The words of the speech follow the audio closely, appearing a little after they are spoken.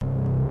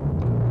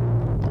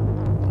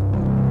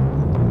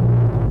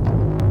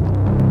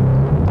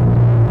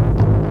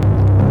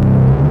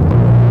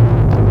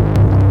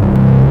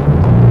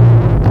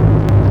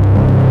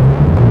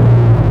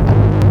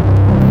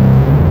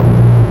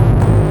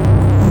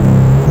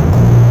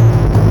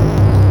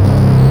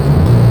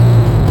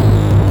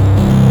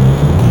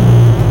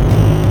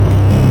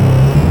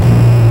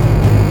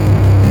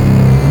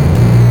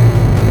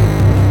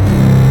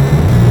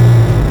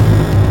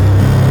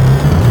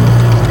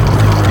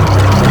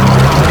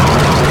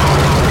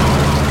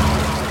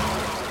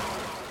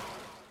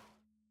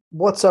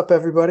What's up,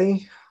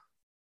 everybody?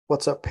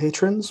 What's up,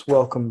 patrons?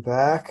 Welcome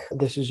back.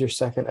 This is your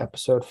second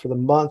episode for the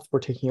month. We're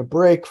taking a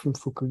break from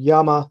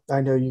Fukuyama.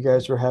 I know you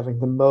guys are having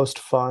the most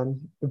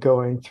fun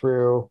going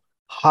through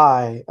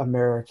high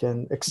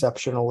American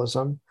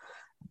exceptionalism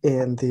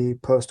in the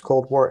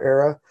post-Cold War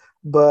era,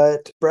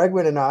 but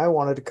Bregman and I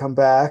wanted to come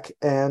back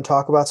and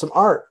talk about some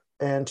art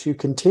and to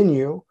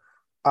continue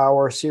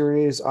our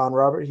series on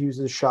Robert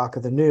Hughes's Shock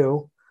of the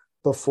New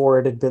before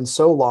it had been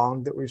so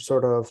long that we've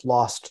sort of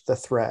lost the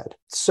thread.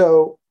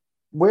 So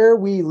where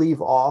we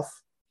leave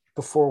off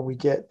before we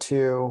get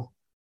to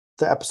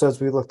the episodes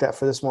we looked at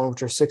for this one,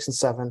 which are 6 and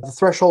 7, The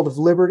Threshold of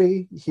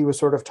Liberty, he was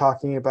sort of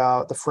talking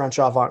about the French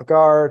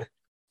avant-garde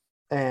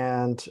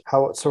and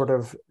how it sort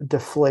of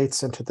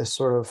deflates into this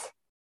sort of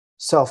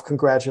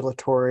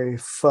self-congratulatory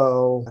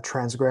faux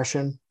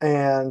transgression.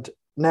 And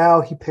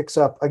now he picks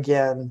up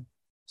again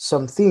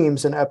some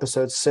themes in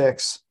episode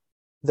 6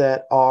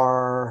 that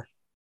are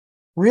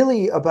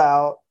really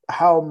about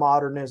how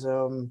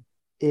modernism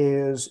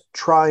is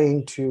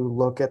trying to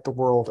look at the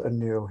world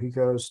anew. He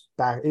goes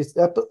back, it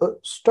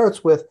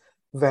starts with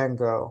Van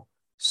Gogh.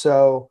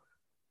 So,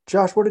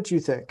 Josh, what did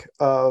you think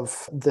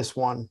of this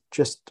one,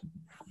 just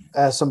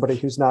as somebody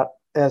who's not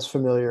as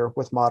familiar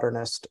with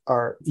modernist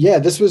art? Yeah,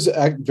 this was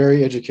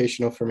very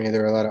educational for me.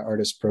 There were a lot of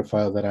artist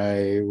profile that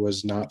I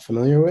was not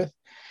familiar with.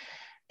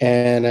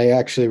 And I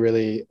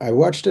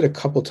watched it a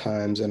couple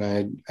times, and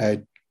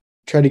I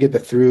tried to get the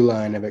through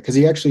line of it, because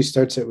he actually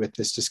starts it with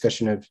this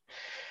discussion of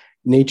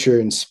nature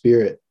and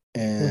spirit,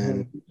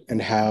 and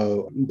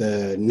how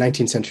the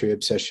 19th century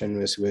obsession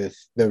was with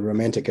the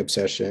romantic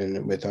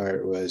obsession with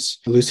art was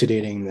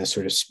elucidating the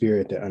sort of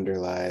spirit that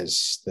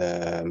underlies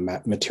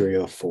the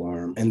material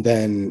form. And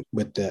then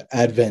with the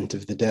advent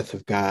of the death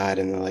of God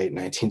in the late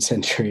 19th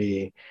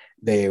century,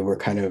 they were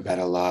kind of at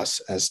a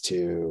loss as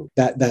to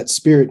that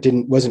spirit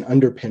wasn't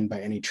underpinned by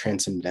any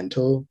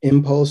transcendental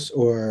impulse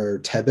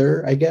or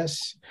tether, I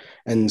guess.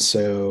 And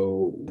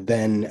so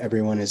then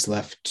everyone is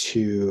left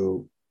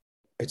to,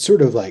 it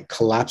sort of like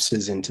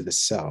collapses into the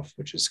self,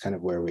 which is kind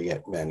of where we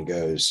get Van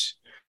Gogh's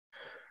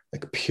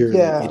like purely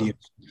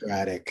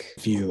idiosyncratic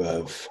view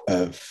of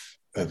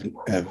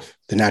the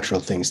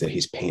natural things that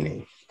he's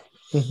painting.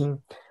 Mm-hmm.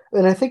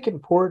 And I think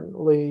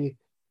importantly,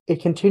 it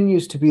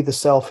continues to be the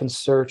self in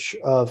search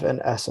of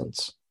an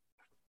essence.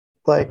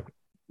 Like,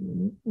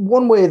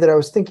 one way that I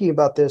was thinking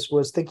about this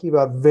was thinking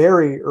about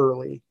very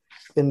early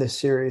in this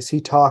series. He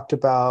talked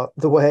about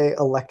the way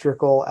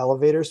electrical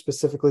elevators,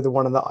 specifically the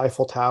one in the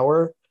Eiffel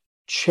Tower,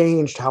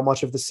 changed how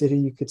much of the city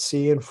you could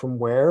see and from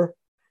where.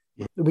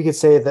 We could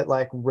say that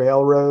like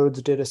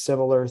railroads did a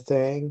similar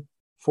thing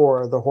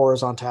for the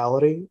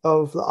horizontality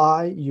of the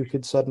eye. You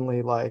could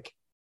suddenly like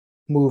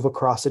move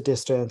across a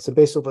distance and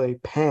basically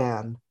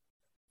pan,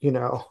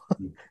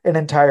 an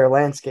entire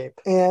landscape.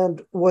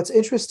 And what's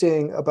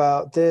interesting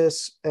about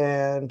this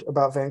and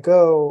about Van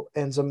Gogh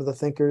and some of the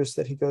thinkers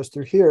that he goes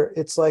through here,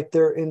 it's like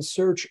they're in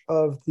search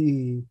of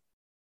the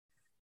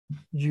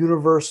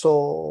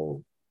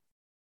universal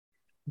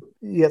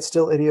yet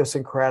still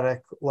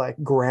idiosyncratic like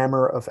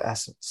grammar of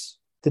essence,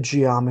 the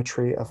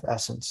geometry of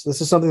essence.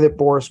 This is something that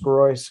Boris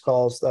Groys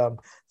calls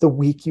the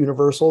weak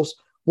universals.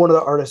 One of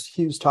the artists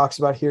Hughes talks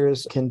about here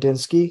is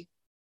Kandinsky,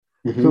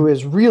 who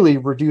is really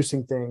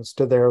reducing things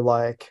to their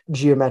like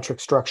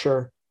geometric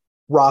structure.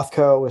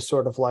 Rothko is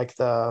sort of like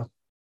the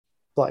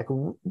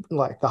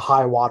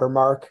high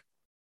watermark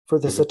for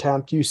this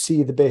attempt. You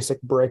see the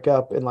basic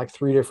breakup in like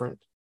 3 different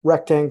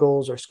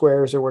rectangles or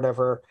squares or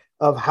whatever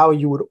of how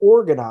you would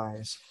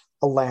organize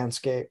a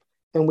landscape.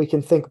 And we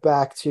can think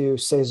back to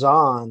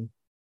Cézanne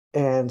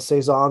and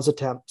Cézanne's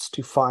attempts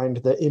to find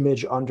the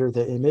image under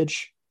the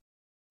image.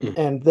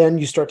 And then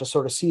you start to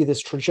sort of see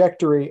this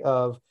trajectory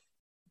of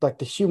like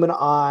the human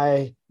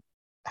eye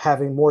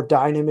having more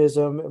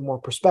dynamism and more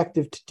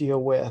perspective to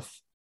deal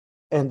with,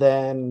 and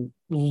then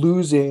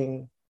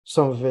losing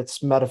some of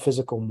its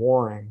metaphysical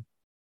mooring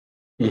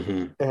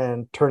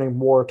and turning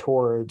more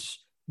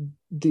towards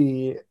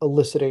the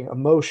eliciting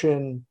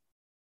emotion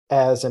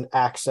as an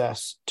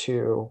access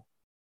to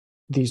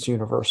these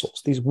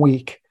universals, these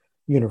weak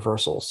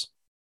universals.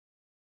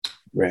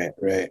 Right.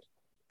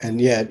 And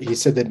yeah, he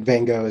said that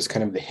Van Gogh is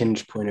kind of the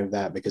hinge point of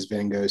that, because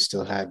Van Gogh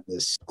still had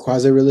this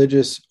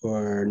quasi-religious,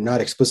 or not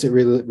explicit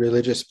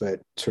religious, but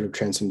sort of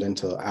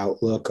transcendental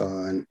outlook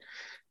on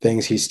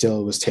things. He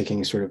still was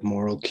taking sort of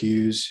moral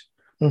cues,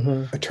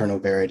 eternal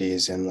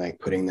verities, and like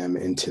putting them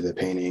into the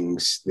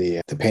paintings.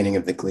 The painting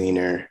of the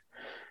Gleaner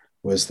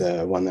was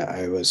the one that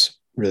I was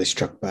really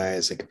struck by,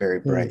 as like a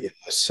very bright yellow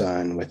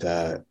sun with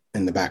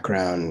in the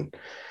background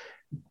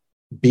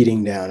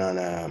beating down on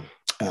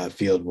a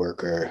field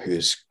worker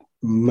who's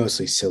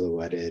mostly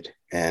silhouetted,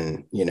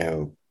 and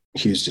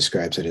Hughes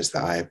describes it as the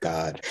eye of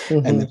God,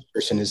 and the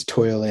person is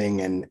toiling,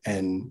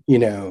 and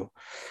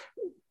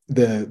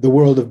the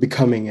world of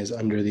becoming is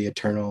under the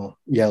eternal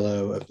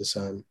yellow of the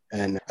sun.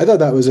 And I thought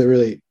that was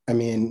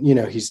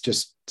he's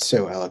just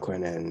so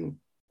eloquent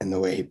and the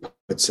way he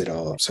puts it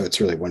all, so it's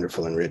really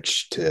wonderful and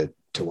rich to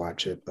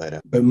watch it.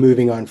 But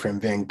moving on from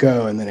Van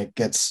Gogh, and then it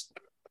gets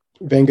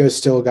Van Gogh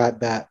still got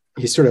that.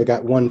 He sort of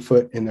got one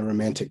foot in the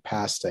romantic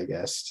past, I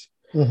guess,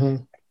 Mm-hmm.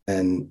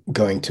 and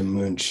going to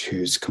Munch,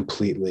 who's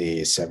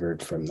completely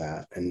severed from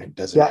that and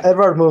doesn't Yeah, have.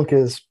 Edvard Munch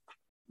is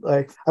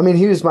like, I mean,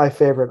 he was my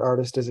favorite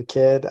artist as a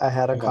kid. I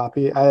had a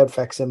copy, I had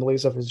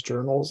facsimiles of his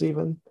journals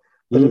even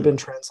that had Mm, been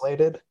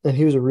translated, and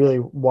he was a really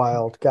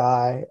wild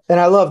guy. And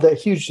I love that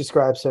Hughes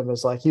describes him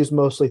as like, he was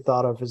mostly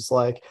thought of as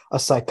like a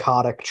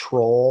psychotic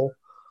troll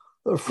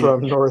yeah,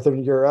 from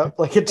Northern Europe.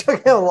 Like it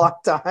took a long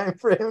time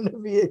for him to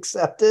be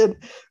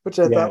accepted, which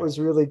I thought yeah, was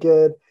really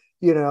good,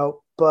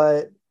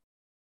 but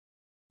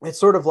it's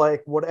sort of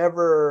like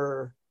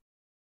whatever,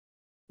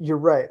 you're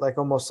right, like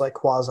almost like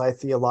quasi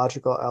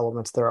theological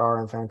elements there are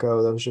in Van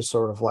Gogh, those just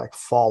sort of like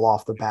fall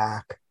off the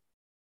back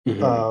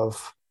mm-hmm.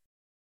 of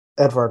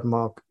Edvard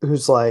Munch,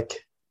 who's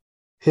like,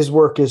 his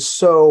work is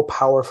so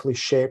powerfully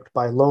shaped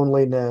by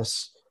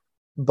loneliness,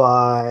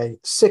 by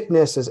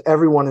sickness, as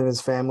everyone in his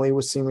family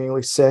was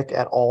seemingly sick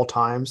at all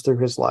times through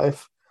his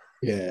life.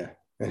 Yeah.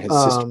 And his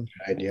sister Um,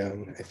 died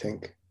young, I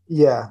think.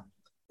 yeah.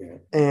 Yeah.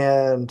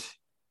 And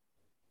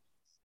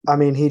I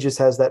mean, he just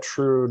has that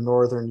true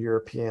Northern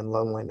European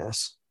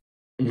loneliness.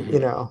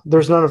 Mm-hmm.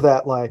 There's none of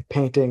that like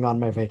painting on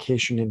my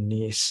vacation in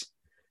Nice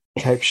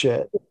type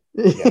shit.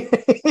 Yeah.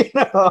 you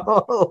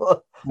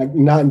know? Like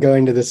not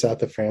going to the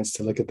south of France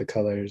to look at the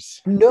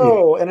colors. Yeah.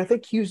 No, and I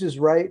think Hughes is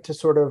right to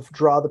sort of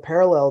draw the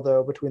parallel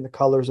though between the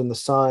colors in the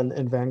sun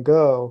and Van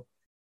Gogh,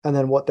 and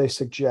then what they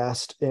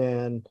suggest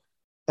in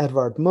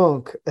Edvard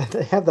Munch. And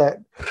they have that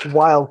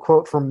wild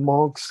quote from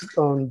Munch's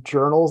own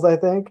journals, I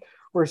think,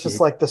 where it's just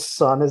like the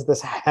sun is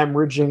this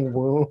hemorrhaging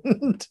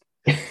wound.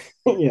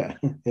 Yeah.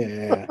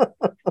 Yeah.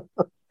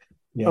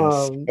 Yes.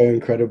 um, So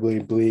incredibly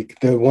bleak.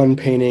 The one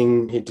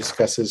painting he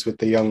discusses with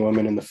the young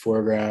woman in the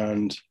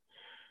foreground,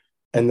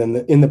 and then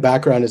in the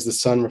background is the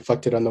sun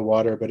reflected on the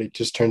water, but it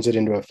just turns it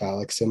into a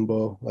phallic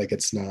symbol. Like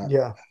it's not.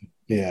 yeah,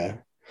 Yeah.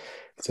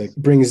 It's like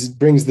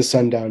brings the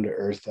sun down to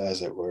earth,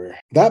 as it were.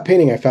 That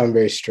painting I found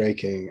very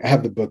striking. I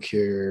have the book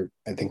here.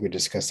 I think we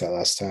discussed that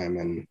last time,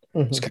 and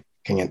just mm-hmm. kind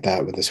of looking at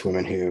that with this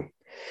woman who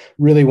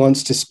really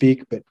wants to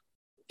speak but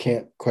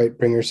can't quite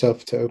bring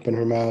herself to open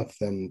her mouth,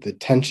 and the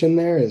tension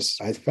there is,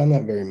 I found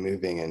that very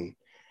moving and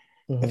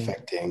Mm-hmm.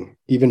 affecting,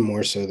 even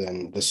more so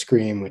than the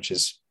Scream, which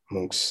is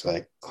Munch's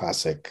like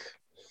classic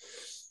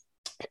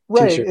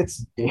Right. t-shirt.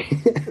 It's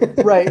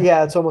right.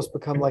 Yeah, it's almost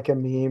become like a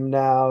meme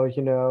now,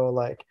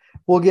 like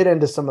we'll get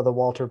into some of the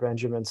Walter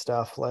Benjamin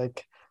stuff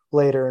like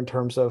later in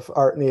terms of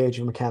art in the age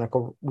of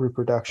mechanical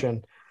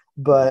reproduction.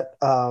 But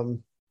I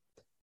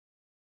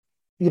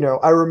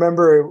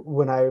remember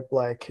when I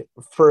like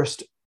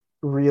first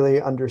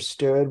really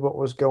understood what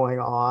was going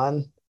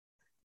on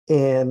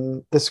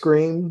in the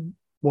Scream,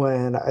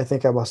 when I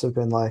think I must have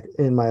been like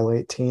in my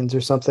late teens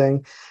or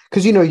something.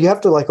 Because you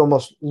have to like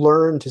almost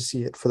learn to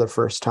see it for the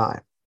first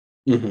time.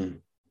 Mm-hmm.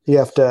 You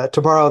have to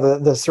borrow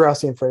the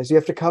Straussian phrase, you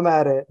have to come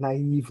at it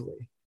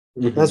naively.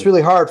 And Mm-hmm. that's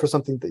really hard for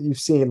something that you've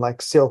seen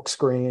like silk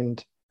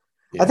screened.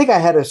 I Yeah. think I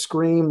had a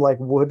Scream like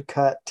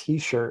woodcut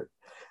t-shirt,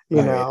 Oh,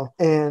 yeah. I'm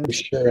and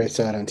sure I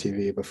saw it on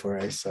TV before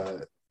I saw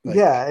it. Like,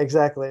 yeah,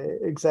 exactly.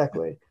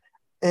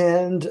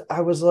 And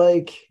I was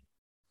like,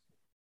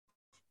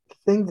 the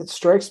thing that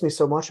strikes me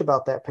so much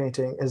about that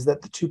painting is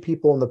that the two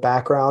people in the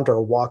background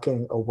are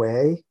walking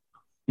away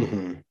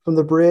mm-hmm. from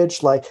the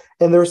bridge, like,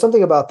 and there was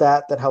something about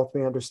that helped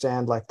me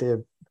understand like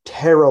the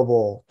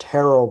terrible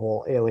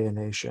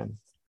alienation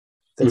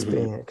that's Mm-hmm.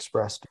 being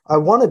expressed. I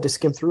wanted to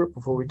skim through it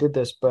before we did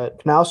this,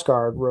 but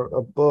Knausgaard wrote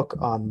a book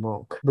on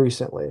Munch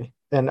recently,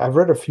 and I've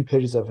read a few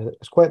pages of it.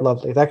 It's quite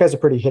lovely. That guy's a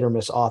pretty hit or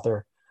miss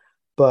author,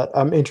 but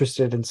I'm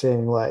interested in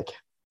seeing like,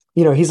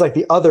 he's like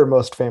the other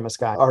most famous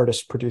guy,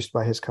 artist produced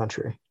by his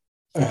country.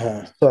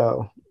 Uh-huh.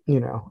 So,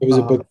 It was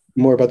a book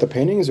more about the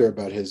paintings or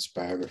about his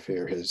biography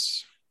or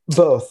his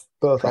both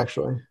project.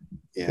 actually.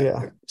 Yeah.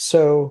 Yeah.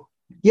 So,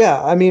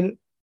 yeah, I mean,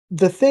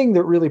 the thing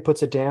that really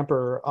puts a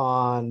damper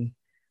on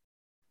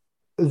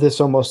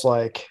this almost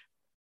like,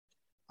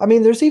 I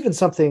mean, there's even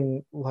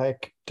something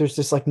like there's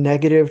this like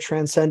negative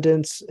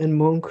transcendence in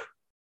Munch,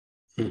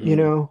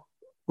 Mm-hmm.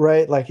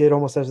 right? Like it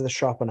almost has the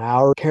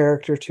Schopenhauer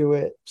character to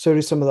it. So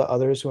do some of the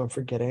others who I'm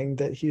forgetting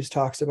that Hughes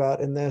talks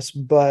about in this.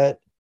 But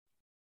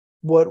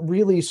what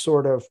really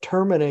sort of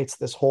terminates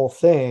this whole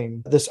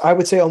thing, this I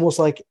would say almost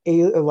like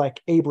a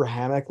like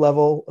Abrahamic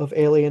level of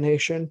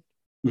alienation,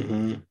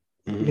 Mm-hmm.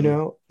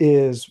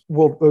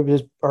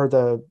 Mm-hmm. are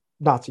the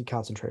Nazi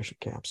concentration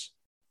camps.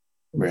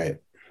 Right.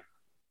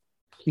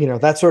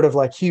 That's sort of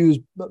like Hughes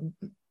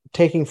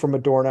taking from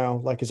Adorno,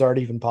 like is art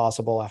even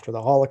possible after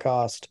the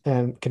Holocaust,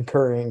 and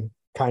concurring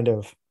kind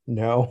of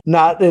no,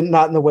 not in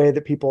the way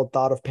that people had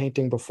thought of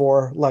painting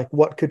before. Like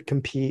what could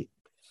compete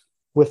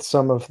with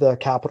some of the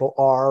capital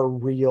R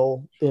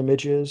real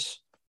images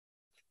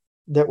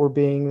that were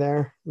being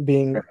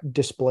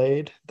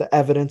displayed, the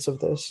evidence of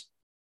this.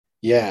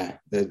 Yeah.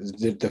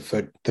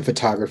 The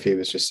photography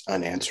was just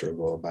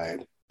unanswerable by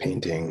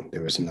painting.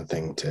 There was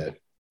nothing to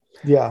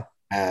Yeah.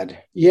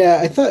 add. Yeah,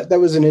 I thought that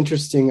was an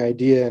interesting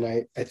idea. And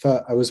I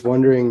thought, I was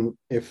wondering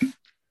if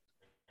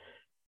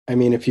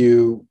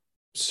you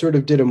sort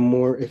of did a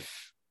more,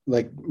 if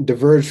like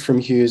diverged from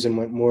Hughes and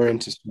went more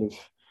into sort of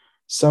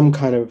some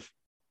kind of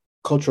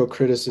cultural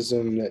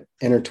criticism that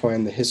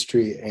intertwined the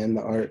history and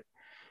the art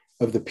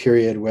of the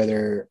period,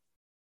 whether,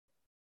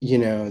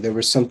 there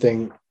was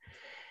something.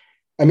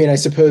 I mean, I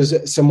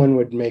suppose someone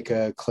would make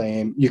a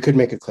claim, you could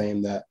make a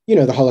claim that,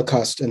 the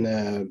Holocaust and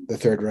the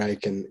Third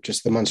Reich and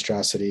just the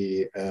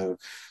monstrosity of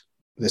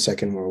the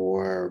Second World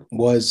War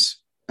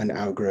was an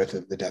outgrowth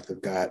of the death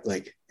of God.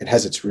 Like, it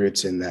has its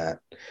roots in that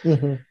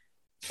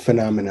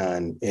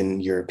phenomenon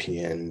in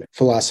European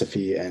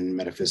philosophy and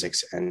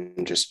metaphysics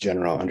and just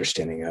general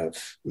understanding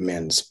of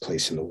man's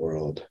place in the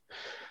world,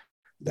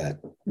 that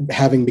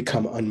having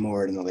become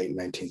unmoored in the late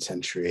 19th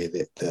century,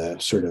 the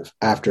sort of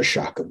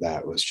aftershock of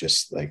that was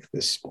just like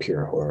this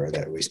pure horror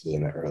that we see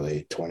in the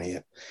early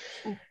 20th.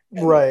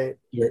 Right.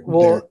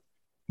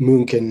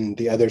 Munch and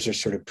the others are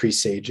sort of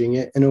presaging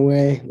it in a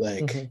way,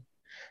 like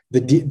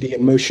the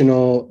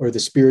emotional or the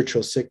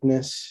spiritual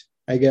sickness,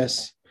 I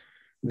guess,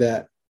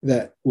 that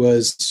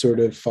was sort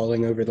of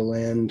falling over the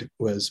land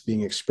was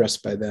being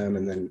expressed by them,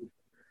 and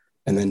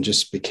then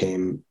just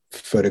became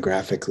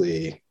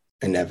photographically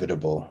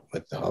inevitable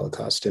with the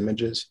Holocaust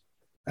images.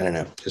 I don't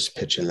know, just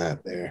pitching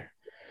that there.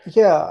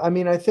 Yeah, I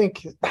mean, I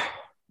think,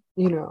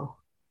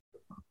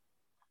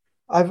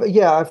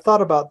 I've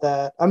thought about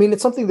that. I mean,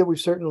 it's something that we've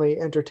certainly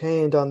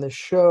entertained on this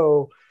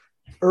show.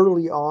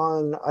 Early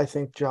on, I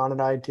think John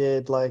and I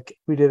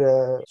we did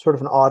a sort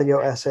of an audio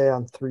essay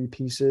on 3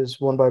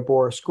 pieces, one by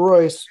Boris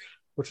Groys,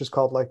 which is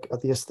called like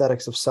The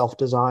Aesthetics of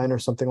Self-Design or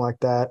something like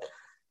that.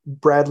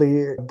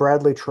 Bradley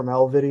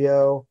Trammell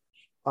video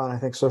on, I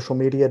think, social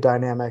media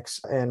dynamics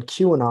and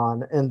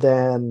QAnon, and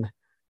then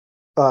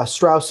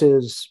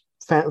Strauss's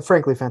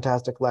frankly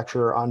fantastic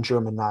lecture on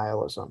German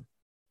nihilism,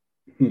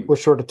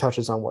 which sort of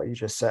touches on what you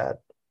just said,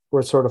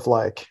 where it's sort of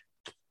like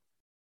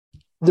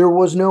there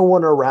was no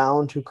one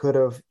around who could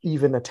have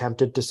even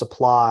attempted to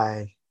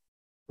supply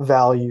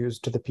values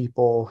to the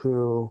people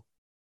who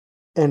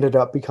ended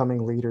up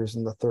becoming leaders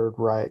in the Third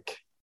Reich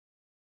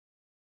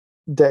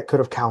that could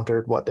have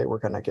countered what they were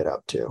going to get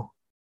up to.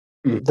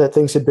 That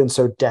things had been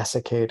so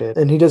desiccated.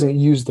 And he doesn't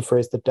use the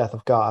phrase the death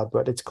of God,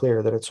 but it's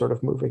clear that it's sort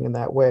of moving in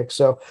that way.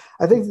 So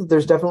I think that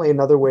there's definitely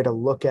another way to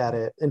look at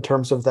it in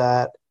terms of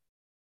that.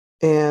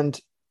 And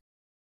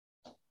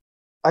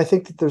I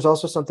think that there's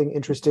also something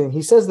interesting.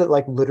 He says that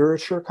like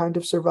literature kind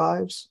of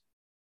survives.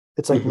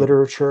 It's like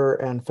literature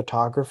and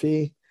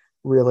photography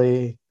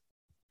really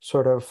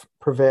sort of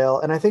prevail.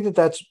 And I think that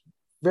that's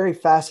very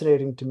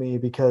fascinating to me,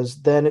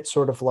 because then it's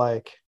sort of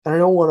like, and I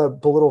don't want to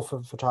belittle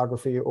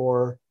photography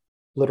or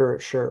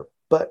literature,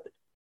 but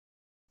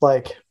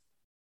like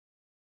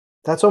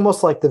that's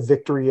almost like the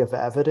victory of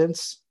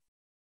evidence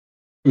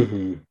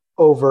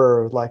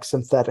over like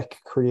synthetic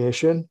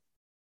creation.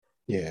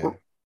 Yeah.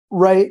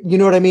 Right. You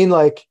know what I mean?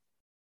 Like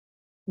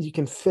you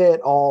can fit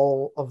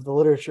all of the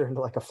literature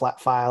into like a flat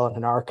file in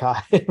an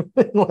archive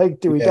and like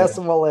Dewey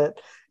Decimal it,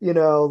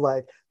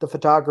 like the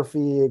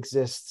photography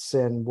exists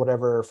in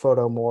whatever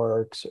photo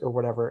morgues or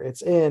whatever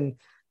it's in.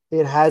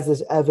 It has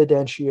this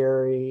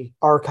evidentiary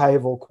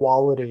archival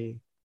quality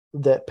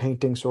that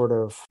painting sort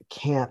of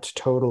can't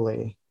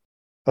totally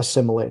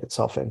assimilate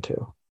itself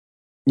into.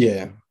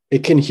 Yeah.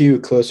 It can hew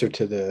closer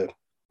to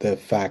the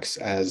facts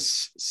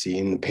as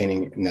seen. The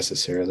painting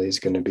necessarily is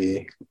going to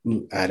be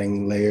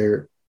adding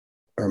layer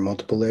or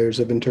multiple layers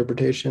of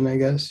interpretation, I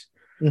guess.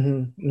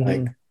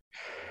 Like,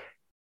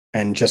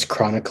 and just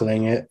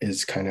chronicling it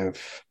is kind of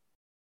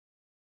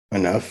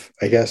enough,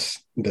 I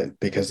guess, that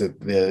because of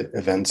the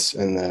events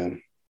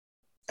and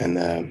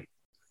the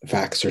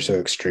facts are so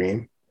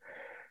extreme.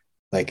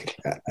 Like,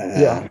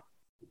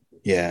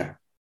 yeah.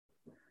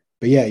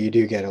 But yeah, you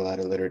do get a lot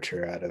of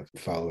literature out of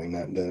following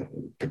that.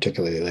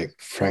 Particularly like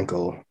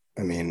Frankel.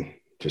 I mean,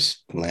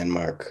 just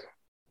landmark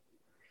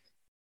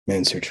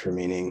Man's Search for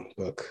Meaning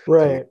book.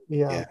 Right.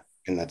 Yeah.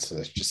 And that's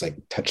just like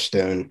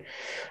touchstone.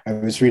 I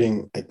was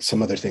reading like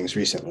some other things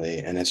recently,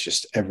 and it's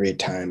just every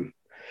time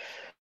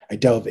I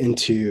delve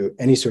into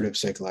any sort of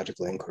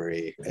psychological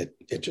inquiry,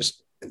 it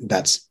just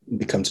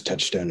becomes a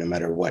touchstone no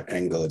matter what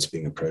angle it's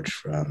being approached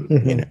from.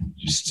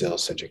 Just still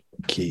such a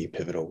key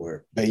pivotal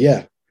work. But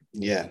yeah,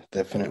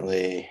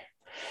 definitely.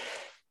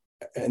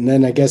 And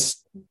then I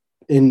guess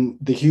in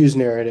the Hughes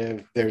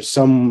narrative, there's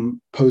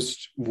some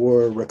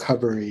post-war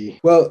recovery.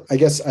 Well, I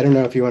guess I don't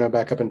know if you want to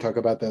back up and talk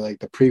about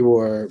the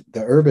pre-war,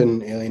 the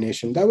urban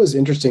alienation. That was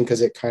interesting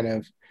because it kind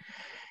of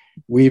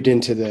weaved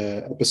into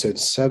the episode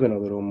 7 a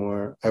little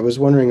more. I was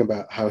wondering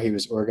about how he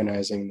was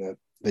organizing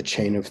the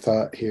chain of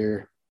thought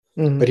here,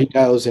 but he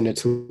dials into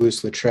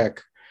Toulouse-Lautrec,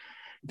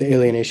 the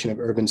alienation of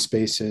urban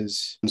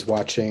spaces,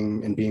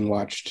 watching and being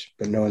watched,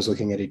 but no one's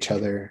looking at each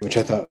other, which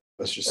I thought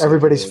was just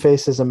everybody's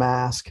face is a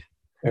mask.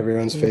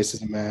 Everyone's face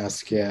is a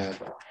mask, yeah.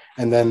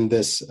 And then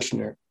this,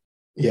 the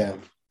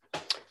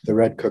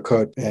red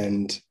cocotte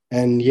and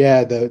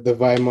the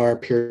Weimar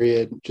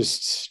period,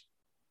 just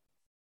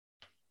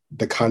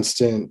the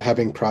constant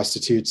having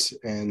prostitutes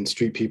and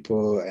street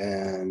people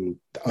and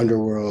the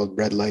underworld,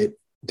 red light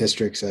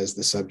districts as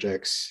the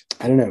subjects.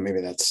 I don't know,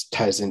 maybe that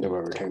ties into what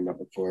we were talking about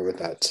before with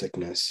that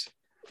sickness.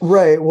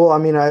 Right. Well, I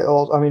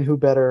mean, who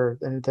better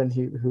than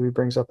who he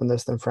brings up in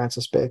this than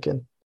Francis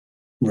Bacon?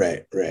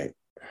 Right, right.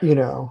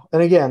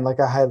 And again, like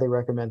I highly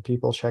recommend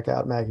people check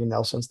out Maggie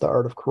Nelson's The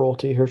Art of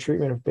Cruelty. Her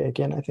treatment of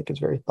Bacon, I think, is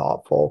very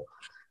thoughtful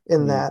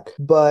in that.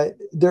 But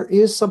there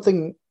is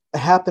something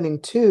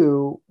happening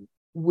too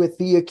with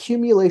the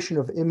accumulation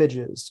of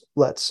images,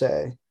 let's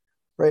say,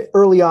 right?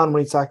 Early on,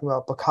 when he's talking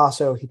about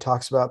Picasso, he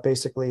talks about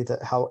basically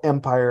that how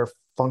empire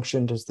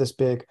functioned as this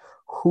big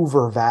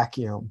Hoover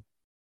vacuum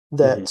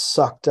that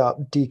sucked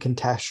up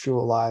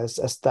decontextualized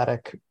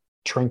aesthetic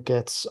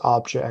trinkets,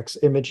 objects,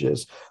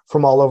 images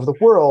from all over the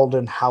world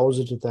and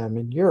housed them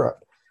in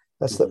Europe.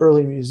 That's the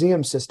early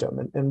museum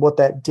system. And what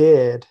that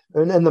did,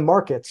 and the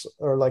markets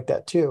are like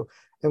that too.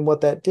 And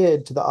what that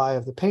did to the eye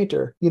of the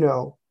painter,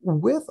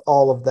 with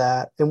all of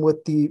that and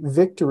with the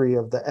victory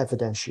of the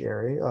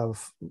evidentiary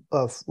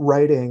of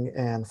writing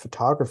and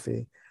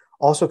photography,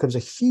 also comes a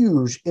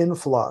huge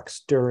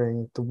influx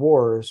during the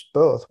wars,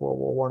 both World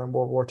War I and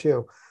World War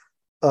II,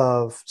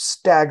 of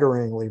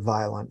staggeringly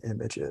violent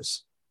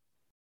images.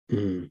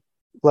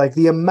 Like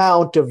the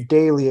amount of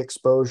daily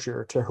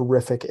exposure to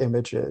horrific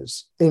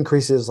images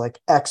increases like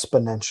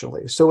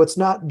exponentially. So it's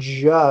not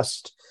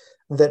just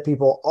that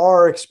people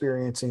are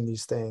experiencing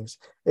these things,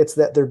 it's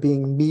that they're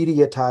being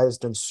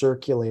mediatized and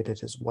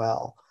circulated as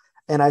well.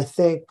 And I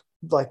think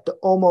like the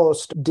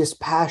almost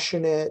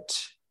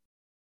dispassionate,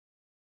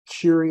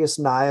 curious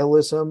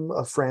nihilism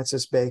of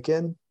Francis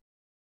Bacon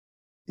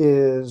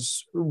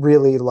is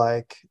really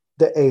like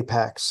the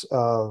apex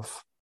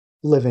of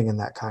living in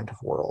that kind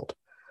of world,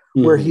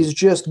 where he's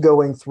just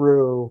going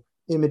through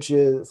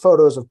images,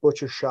 photos of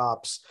butcher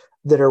shops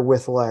that are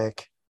with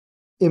like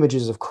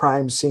images of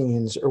crime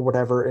scenes or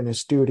whatever in his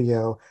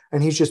studio,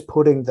 and he's just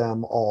putting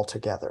them all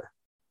together.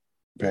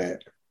 Right.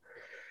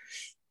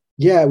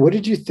 Yeah. What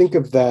did you think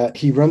of that?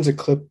 He runs a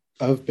clip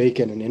of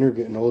Bacon,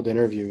 an old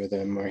interview with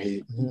him, where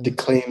he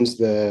declaims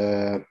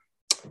or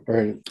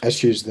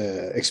eschews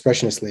the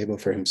expressionist label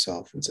for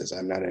himself and says,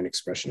 "I'm not an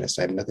expressionist.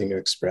 I have nothing to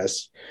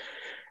express."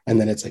 And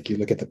then it's like you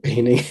look at the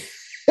painting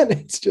and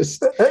it's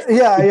just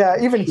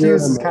Even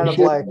Hughes is kind of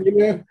like,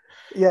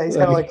 he's kind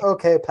of like,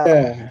 okay,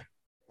 Pat.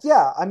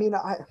 I mean,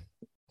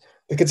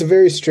 like it's a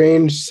very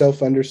strange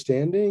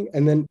self-understanding.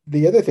 And then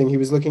the other thing, he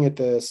was looking at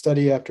the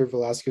study after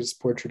Velázquez's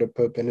portrait of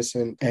Pope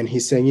Innocent, and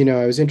he's saying,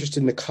 I was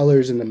interested in the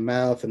colors in the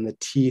mouth and the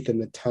teeth and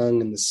the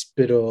tongue and the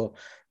spittle,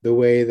 the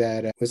way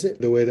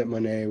that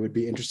Monet would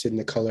be interested in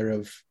the color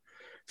of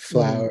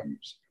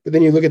flowers. But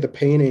then you look at the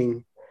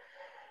painting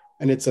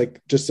and it's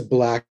like just a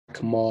black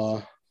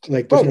maw,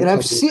 like right. And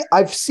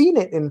I've seen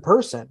it in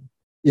person.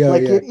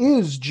 It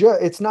is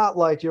just, it's not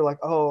like you're like,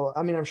 oh,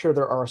 I mean, I'm sure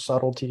there are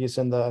subtleties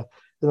in the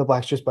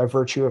blacks just by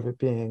virtue of it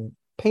being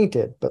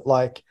painted, but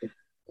like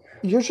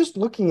you're just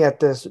looking at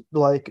this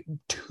like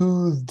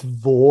toothed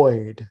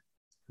void,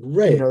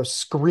 right?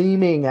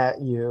 Screaming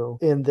at you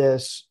in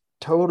this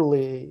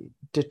totally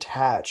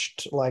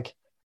detached like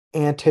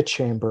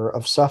antechamber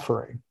of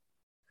suffering.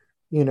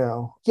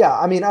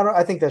 I mean,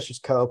 I think that's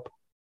just cope.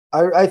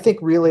 I think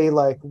really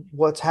like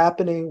what's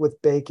happening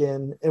with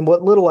Bacon and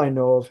what little I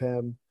know of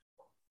him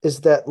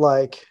is that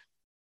like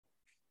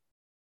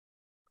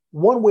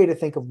one way to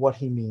think of what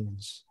he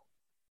means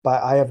by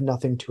I have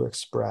nothing to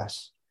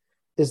express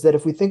is that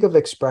if we think of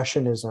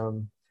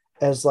expressionism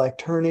as like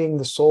turning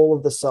the soul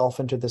of the self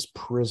into this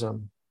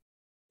prism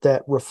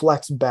that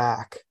reflects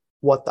back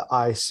what the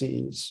eye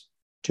sees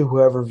to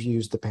whoever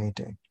views the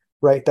painting,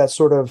 right? That's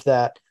sort of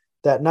that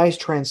nice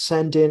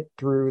transcendent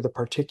through the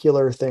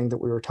particular thing that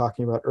we were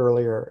talking about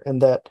earlier,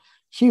 and that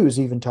Hughes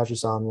even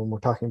touches on when we're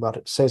talking about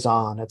it,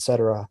 Cézanne,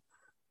 etc.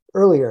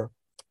 earlier.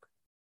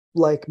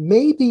 Like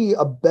maybe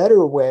a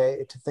better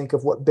way to think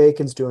of what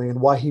Bacon's doing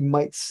and why he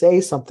might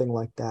say something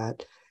like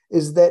that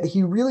is that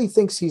he really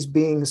thinks he's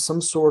being some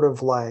sort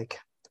of like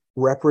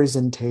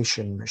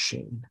representation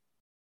machine.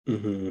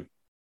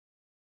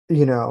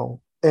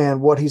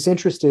 And what he's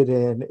interested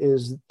in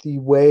is the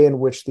way in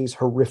which these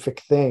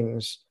horrific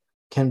things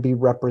can be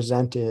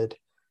represented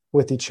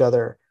with each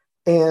other.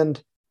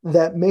 And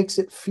that makes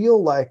it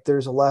feel like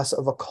there's less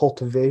of a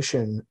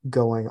cultivation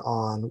going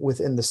on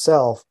within the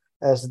self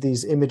as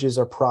these images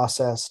are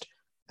processed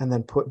and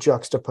then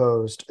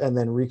juxtaposed and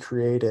then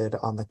recreated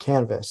on the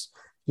canvas.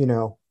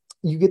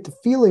 You get the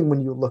feeling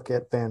when you look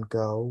at Van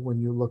Gogh,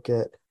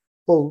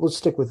 let's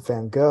stick with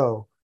Van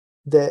Gogh,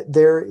 that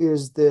there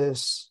is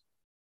this,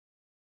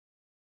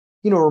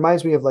 it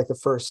reminds me of like the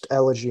first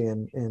elegy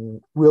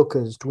in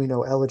Rilke's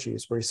Duino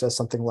Elegies, where he says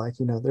something like,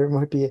 there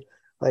might be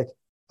like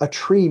a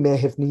tree may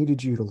have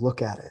needed you to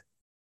look at it,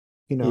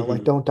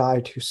 like don't die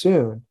too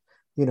soon.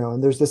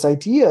 And there's this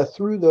idea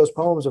through those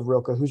poems of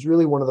Rilke, who's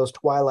really one of those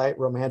twilight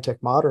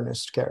romantic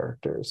modernist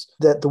characters,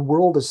 that the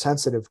world is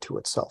sensitive to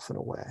itself in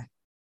a way.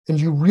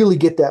 And you really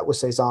get that with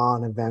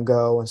Cézanne and Van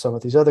Gogh and some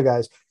of these other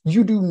guys.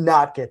 You do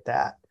not get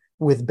that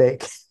with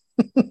Bacon.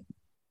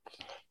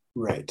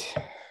 Right.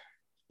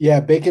 Yeah,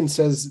 Bacon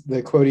says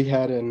the quote he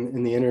had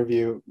in the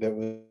interview that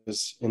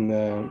was in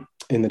the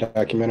in the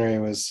documentary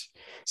was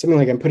something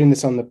like, I'm putting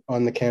this on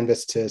the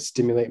canvas to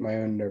stimulate my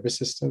own nervous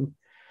system.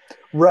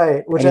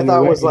 Right, which And I in a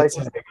thought way, was like, it's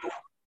like,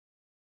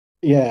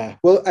 yeah.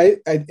 Well, I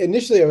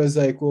initially I was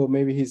like, well,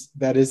 maybe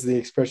that is the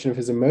expression of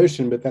his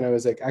emotion, but then I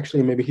was like,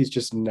 actually, maybe he's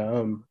just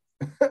numb.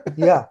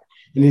 yeah,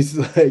 And he's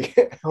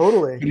like,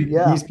 totally,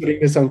 yeah. he's putting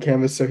this on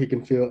canvas so he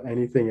can feel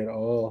anything at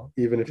all,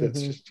 even if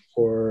it's Hmm. just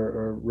horror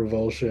or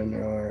revulsion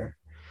or,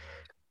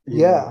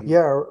 Yeah, yeah,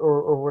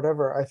 or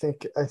whatever. I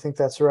think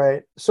that's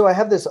right. So I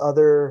have this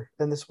other,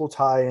 and this will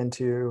tie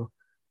into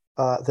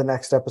the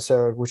next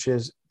episode, which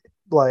is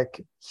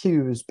like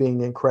Hughes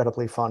being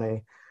incredibly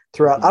funny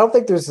throughout. I Mhm. don't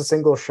think there's a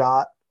single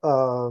shot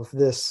of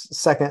this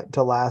second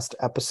to last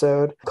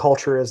episode,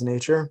 Culture is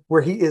Nature,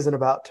 where he isn't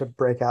about to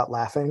break out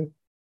laughing.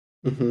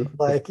 Mhm.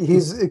 Like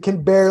he's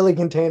can barely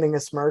containing a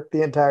smirk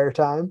the entire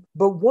time.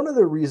 But one of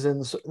the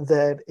reasons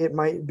that it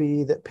might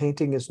be that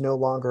painting is no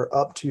longer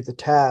up to the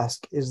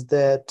task is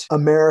that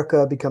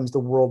America becomes the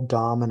world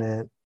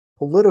dominant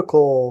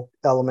political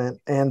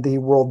element and the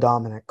world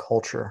dominant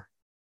culture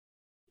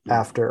Mhm.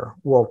 after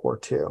World War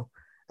II,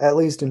 at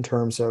least in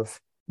terms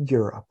of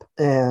Europe.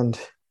 And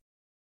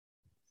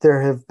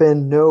there have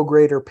been no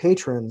greater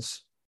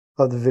patrons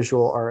of the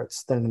visual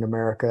arts than in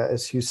America,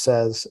 as Hugh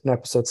says in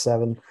episode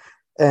 7,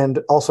 and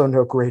also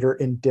no greater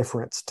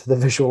indifference to the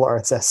visual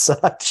arts as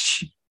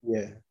such.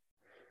 Yeah.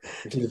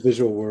 To the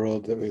visual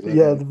world that we live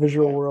Yeah, in. the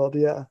visual world.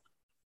 Yeah.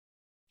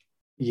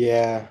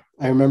 Yeah,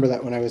 I remember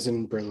that when I was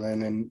in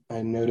Berlin, and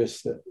I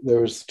noticed that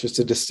there was just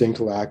a distinct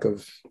lack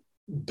of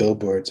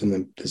billboards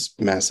in this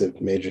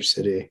massive major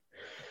city.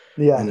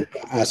 Yeah. And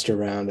I asked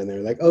around, and they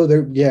were like, "Oh,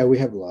 yeah, we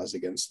have laws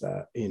against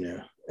that, you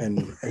know."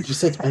 And it's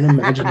just like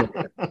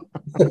unimaginable.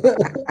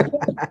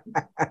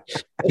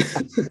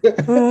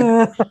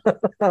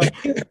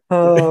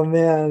 Oh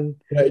man.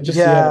 I just,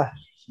 yeah, Yeah.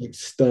 like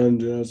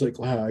stunned, and I was like,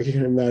 "Wow, I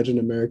can imagine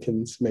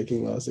Americans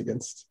making laws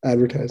against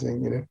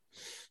advertising," you know?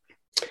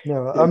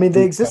 No, I mean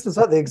they exist in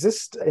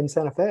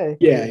Santa Fe.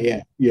 Yeah,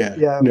 yeah, yeah.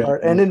 Yeah, No,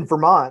 and in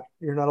Vermont.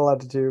 You're not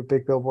allowed to do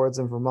big billboards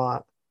in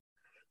Vermont.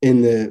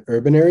 in the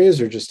urban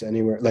areas or just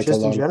anywhere, like Just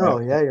in along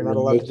general, yeah, you're not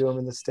allowed to roads. do them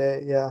in the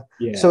state. Yeah. So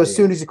Yeah, as yeah,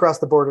 soon as you cross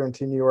the border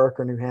into New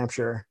York or New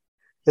Hampshire,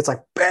 it's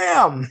like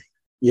bam.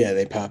 yeah.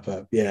 They pop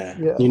up. Yeah,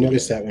 Yeah. you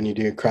notice that when you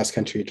do cross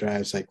country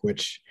drives, like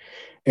which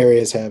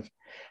areas have.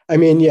 I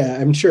mean, yeah,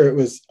 I'm sure it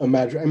was a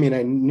matter. I mean,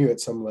 I knew at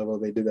some level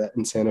they did that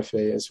in Santa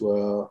Fe as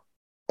well.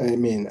 I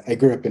mean, I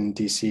grew up in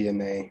DC, and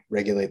they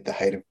regulate the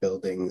height of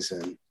buildings,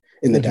 and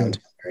in the Hmm.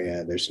 downtown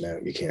area,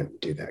 you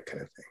can't do that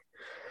kind of thing.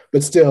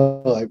 But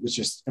still, it was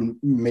just a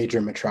major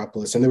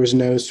metropolis, and there was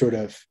no sort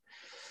of,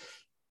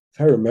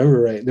 if I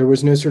remember right, there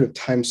was no sort of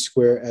Times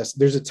Square as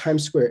there's a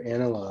Times Square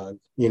analog.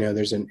 You know,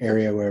 there's an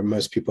area where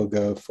most people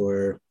go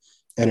for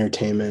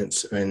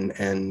entertainments and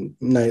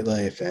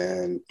nightlife,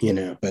 and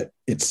but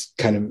it's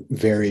kind of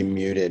very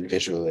muted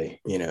visually.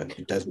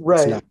 It's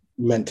Right. not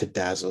meant to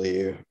dazzle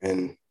you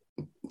and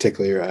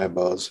tickle your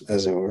eyeballs,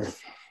 as it were.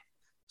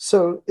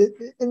 So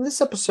in this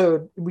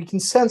episode, we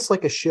can sense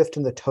like a shift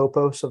in the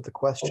topos of the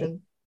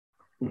question.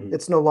 Mhm.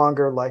 It's no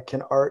longer like,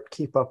 can art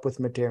keep up with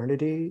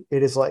modernity?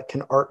 It is like,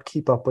 can art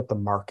keep up with the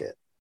market?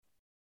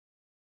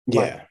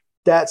 Like Yeah.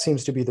 that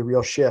seems to be the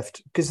real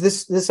shift, because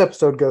this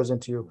episode goes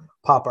into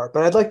pop art.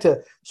 But I'd like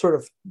to sort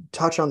of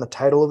touch on the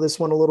title of this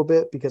one a little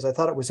bit, because I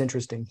thought it was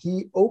interesting.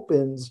 He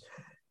opens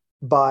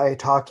by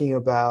talking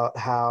about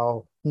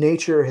how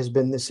nature has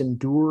been this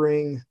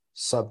enduring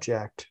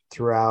subject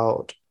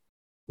throughout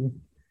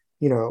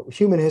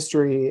human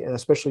history, and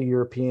especially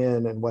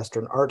European and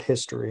Western art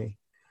history,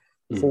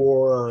 Mhm.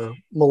 for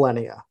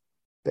millennia,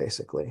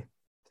 basically.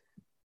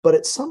 But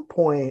at some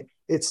point,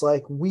 it's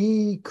like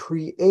we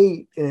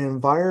create an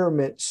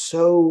environment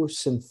so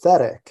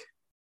synthetic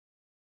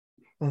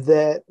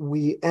that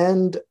we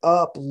end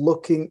up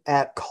looking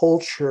at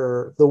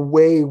culture the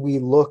way we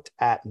looked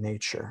at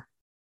nature.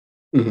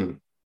 Mhm.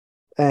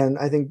 And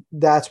I think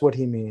that's what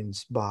he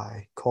means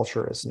by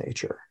culture as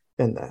nature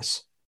in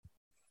this.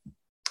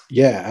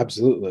 Yeah,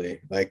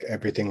 absolutely. Like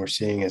everything we're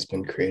seeing has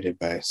been created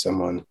by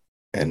someone.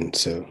 And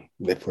so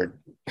if we're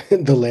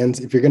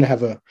if you're going to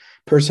have a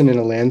person in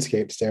a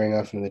landscape staring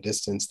off in the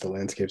distance, the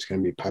landscape's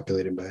going to be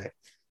populated by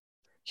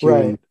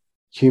Right. human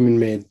human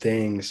made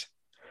things.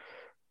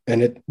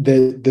 And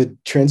the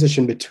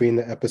transition between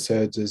the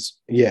episodes is,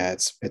 yeah,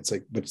 it's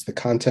like, what's the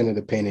content of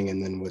the painting,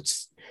 and then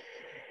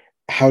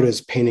how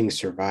does painting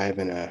survive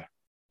in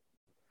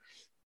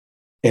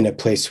a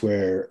place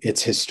where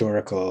its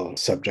historical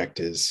subject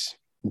has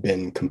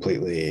been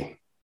completely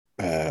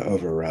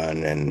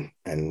overrun and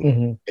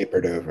Mm-hmm.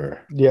 papered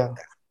over. Yeah.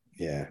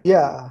 Yeah.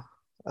 Yeah.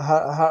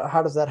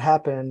 How does that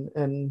happen?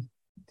 And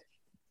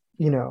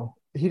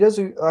he does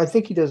I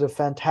think he does a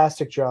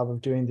fantastic job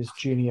of doing this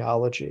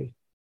genealogy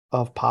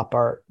of pop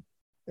art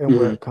and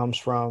where Mhm. it comes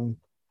from,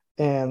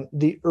 and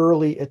the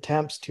early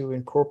attempts to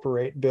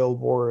incorporate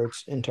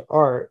billboards into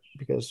art,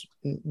 because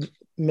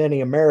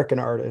many American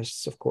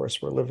artists, of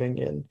course, were living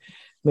in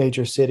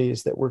major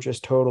cities that were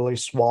just totally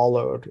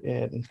swallowed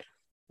in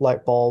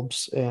light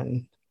bulbs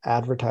and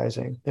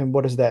advertising. And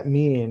what does that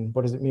mean?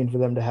 What does it mean for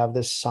them to have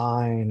this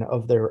sign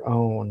of their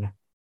own,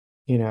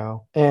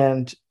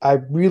 And I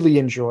really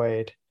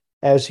enjoyed,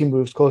 as he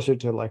moves closer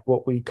to like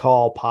what we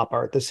call pop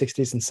art, the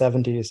 60s and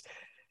 70s,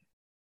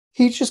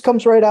 he just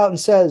comes right out and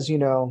says,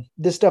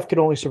 this stuff can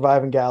only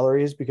survive in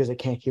galleries because it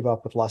can't keep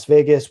up with Las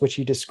Vegas, which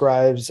he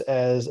describes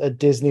as a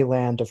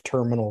Disneyland of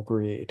terminal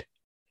greed.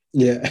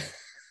 Yeah.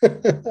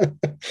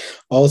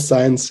 All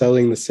signs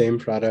selling the same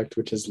product,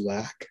 which is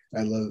lack.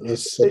 I love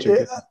that's such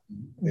a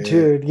good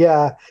dude.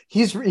 Yeah,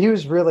 he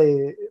was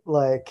really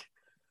like,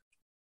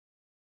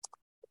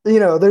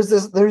 there's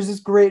this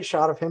great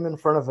shot of him in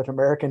front of an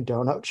American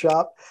donut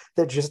shop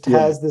that just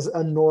has this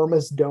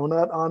enormous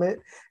donut on it,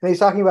 and he's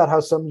talking about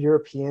how some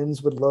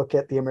Europeans would look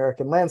at the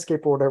American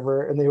landscape or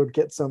whatever and they would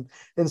get some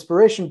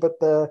inspiration, but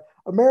the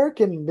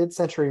American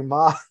mid-century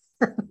modern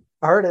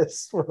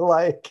artists were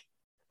like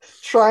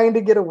trying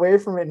to get away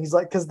from it, and he's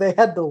like, because they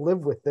had to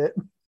live with it.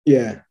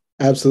 Yeah,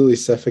 absolutely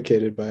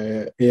suffocated by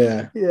it.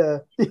 Yeah,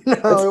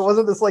 it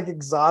wasn't this like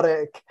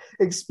exotic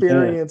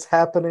experience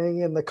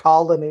happening in the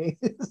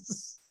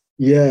colonies.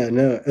 Yeah,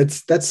 no,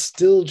 that's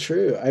still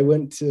true. I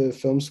went to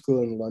film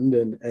school in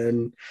London,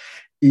 and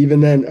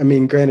even then, I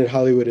mean, granted,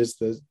 Hollywood is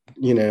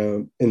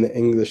in the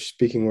English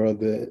speaking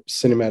world, the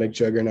cinematic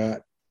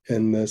juggernaut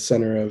and the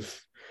center of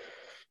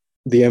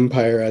the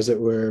empire, as it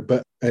were.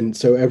 And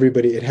so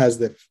it has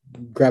the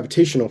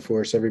gravitational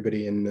force.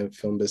 Everybody in the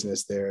film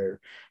business there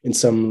in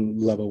some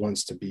level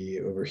wants to be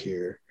over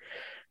here,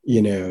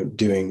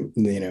 doing,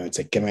 it's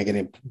like, am I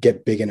going to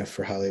get big enough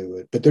for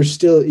Hollywood? But there's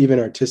still, even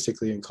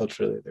artistically and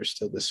culturally, there's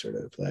still this sort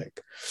of like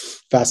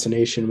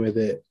fascination with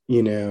it,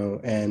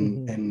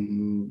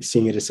 and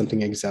seeing it as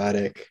something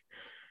exotic.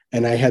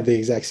 And I had the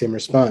exact same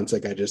response.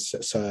 Like, I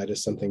just saw it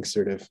as something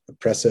sort of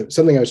oppressive,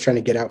 something I was trying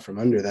to get out from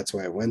under. That's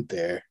why I went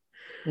there.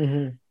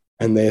 Mm-hmm.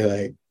 And they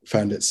like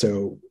found it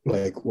so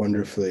like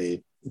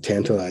wonderfully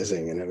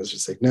tantalizing. And I was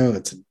just like, no,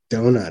 it's a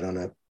donut on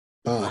a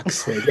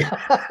box. Like,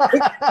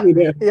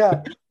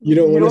 yeah. You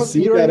don't want to see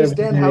that. You don't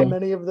understand how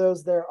many of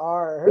those there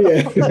are.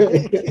 Yeah.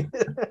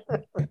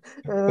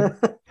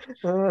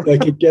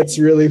 Like, it gets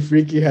really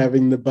freaky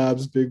having the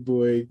Bob's Big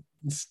Boy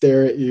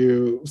stare at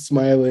you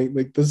smiling.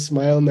 Like, the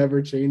smile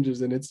never changes,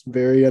 and it's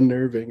very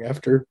unnerving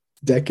after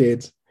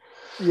decades.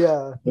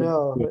 Yeah,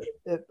 no,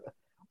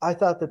 I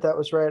thought that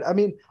was right. I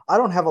mean, I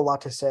don't have a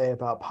lot to say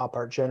about pop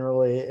art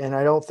generally, and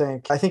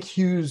I think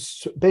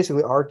Hughes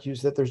basically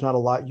argues that there's not a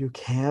lot you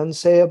can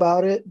say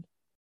about it,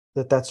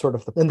 that's sort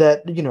of and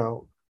that,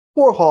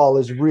 Warhol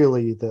is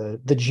really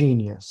the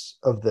genius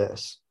of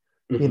this.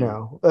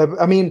 Mm-hmm.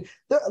 I mean,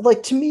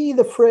 like, to me,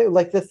 the phrase,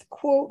 like the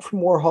quote from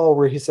Warhol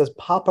where he says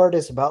pop art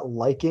is about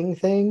liking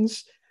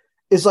things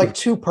is like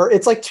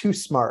it's like too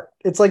smart.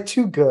 It's like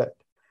too good.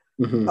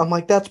 Mm-hmm. I'm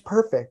like, that's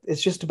perfect.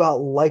 It's just about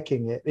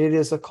liking it. It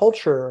is a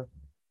culture,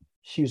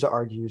 Hughes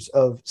argues,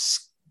 of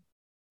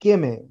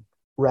skimming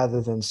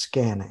rather than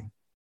scanning.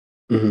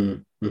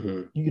 Mm-hmm.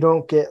 Mm-hmm. You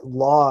don't get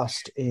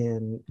lost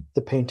in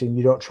the painting.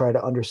 You don't try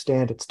to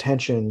understand its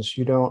tensions.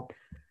 You don't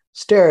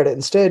stare at it.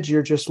 Instead,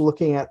 you're just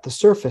looking at the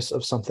surface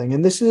of something.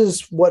 And this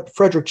is what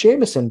Frederick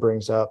Jameson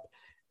brings up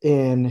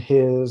in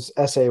his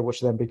essay,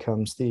 which then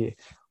becomes the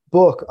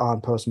book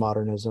on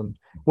postmodernism,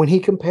 when he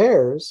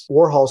compares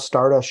Warhol's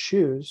Stardust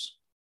shoes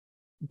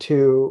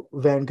to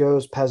Van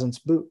Gogh's Peasant's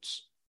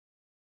boots.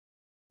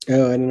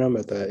 Oh, I don't know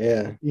about that.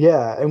 Yeah.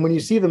 Yeah. And when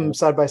you see them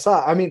side by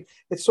side, I mean,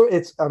 it's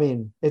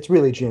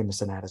really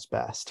Jameson at his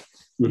best.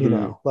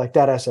 Mm-hmm. Like,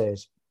 that essay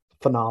is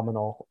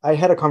phenomenal. I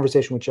had a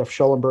conversation with Jeff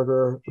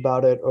Schellenberger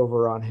about it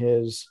over on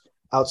his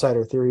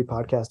Outsider Theory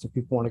podcast, if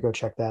people want to go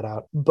check that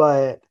out.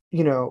 But,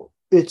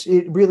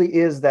 it really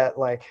is that,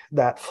 like,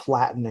 that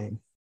flattening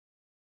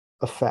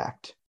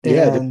effect.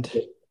 Yeah. And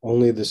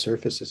only the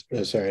surface is,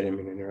 sorry, I didn't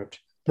mean to interrupt.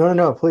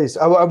 No, please.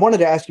 I wanted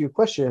to ask you a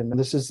question.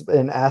 This is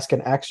an Ask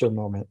an Axer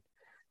moment,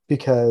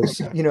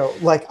 because,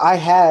 like, I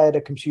had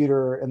a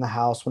computer in the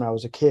house when I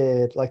was a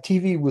kid. Like,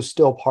 TV was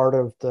still part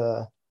of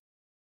the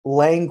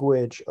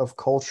language of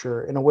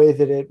culture in a way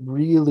that it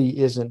really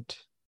isn't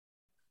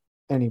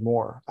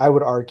anymore, I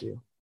would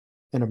argue,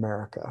 in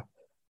America.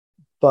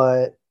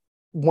 But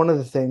one of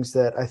the things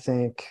that I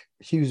think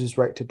Hughes is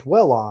right to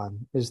dwell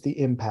on is the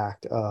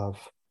impact of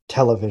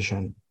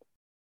television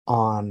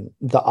on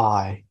the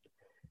eye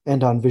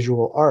and on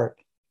visual art.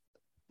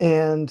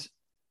 And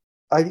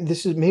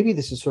this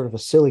is sort of a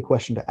silly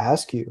question to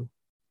ask you,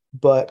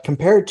 but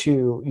compared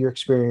to your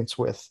experience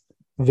with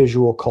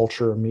visual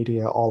culture,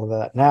 media, all of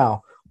that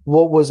now,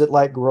 what was it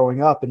like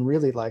growing up in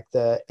really like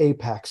the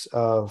apex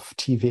of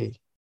TV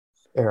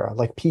era,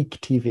 like peak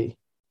TV?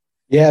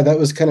 Yeah, that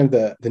was kind of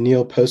the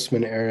Neil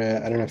Postman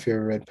era. I don't know if you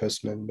ever read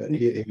Postman, but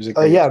he was a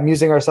great...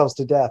 Amusing Ourselves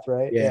to Death,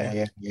 right?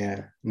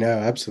 Yeah. No,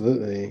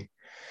 absolutely.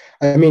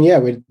 I mean,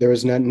 there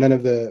was none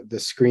of the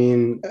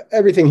screen.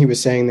 Everything he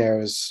was saying there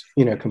was,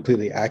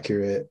 completely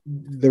accurate.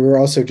 There were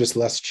also just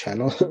less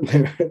channel.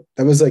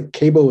 That was like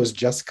cable was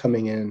just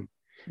coming in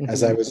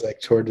as I was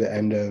like toward the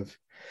end of.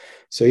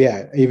 So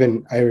yeah,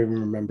 even I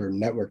remember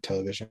network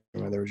television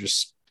where there were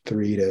just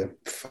 3 to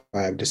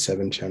 5 to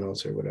 7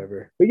 channels or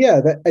whatever. But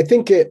yeah, I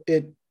think it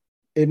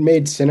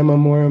made cinema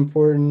more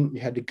important.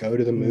 You had to go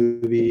to the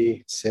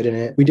movie, sit in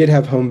it. We did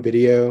have home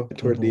video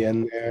toward the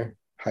end there,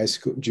 high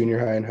school, junior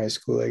high and high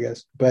school, I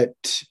guess.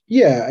 But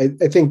yeah,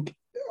 I think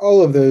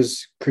all of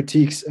those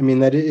critiques, I mean,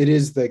 that it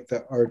is like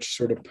the arch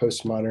sort of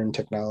postmodern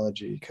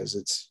technology, because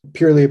it's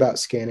purely about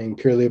scanning,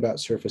 purely about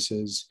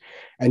surfaces,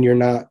 and you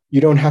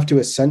don't have to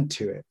assent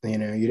to it.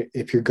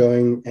 If you're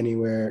going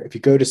anywhere, if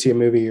you go to see a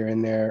movie, you're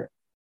in there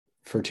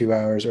for 2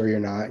 hours, or you're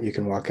not, you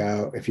can walk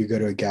out. If you go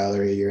to a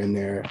gallery, you're in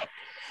there.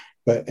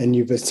 And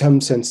you've in some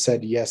sense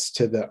said yes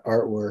to the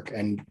artwork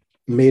and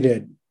made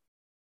an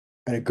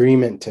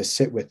agreement to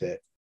sit with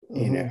it,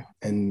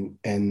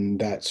 and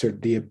that sort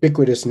of the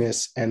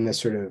ubiquitousness and the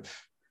sort of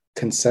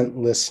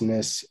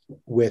consentlessness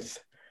with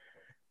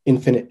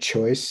infinite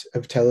choice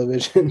of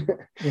television.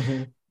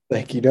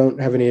 Like, you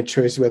don't have any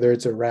choice whether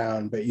it's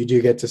around, but you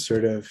do get to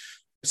sort of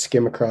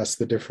skim across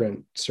the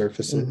different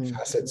surfaces,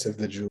 facets of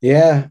the jewel.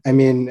 Yeah, I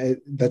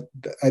mean,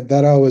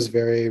 that all was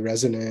very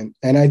resonant,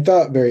 and I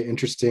thought very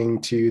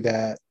interesting too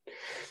that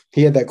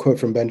he had that quote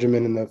from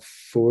Benjamin in the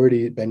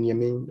 40s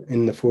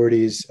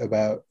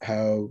about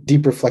how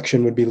deep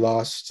reflection would be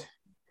lost,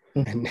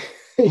 and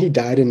he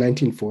died in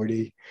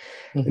 1940,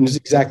 and it's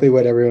exactly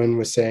what everyone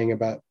was saying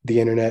about the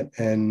internet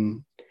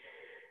and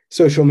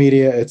social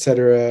media,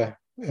 etc.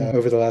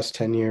 Over the last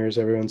 10 years,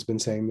 everyone's been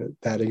saying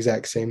that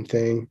exact same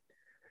thing.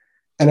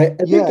 And I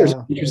think there's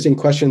an interesting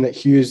question that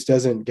Hughes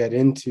can't get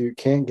into,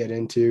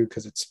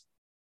 because it's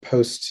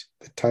post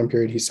the time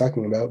period he's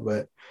talking about.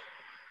 But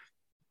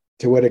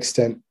to what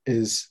extent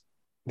is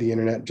the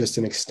internet just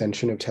an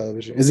extension of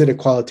television? Is it a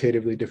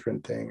qualitatively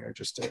different thing, or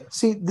just a...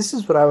 See, this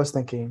is what I was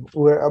thinking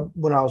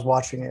when I was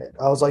watching it.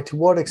 I was like, to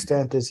what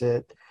extent is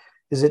it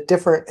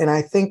different? And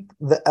I think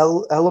the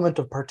element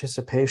of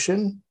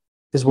participation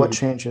is what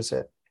changes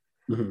it.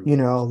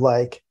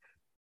 Like,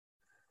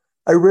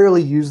 I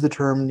rarely use the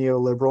term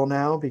neoliberal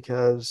now,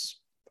 because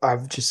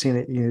I've just seen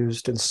it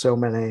used in so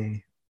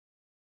many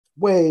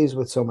ways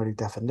with so many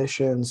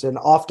definitions. And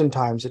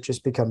oftentimes it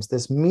just becomes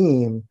this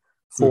meme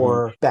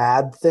for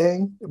bad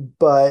thing.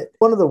 But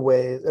one of the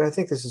ways, and I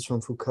think this is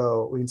from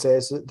Foucault, we can say,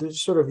 is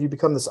there's sort of, you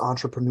become this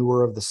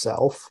entrepreneur of the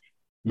self.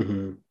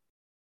 And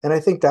I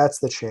think that's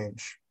the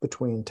change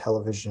between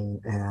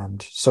television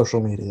and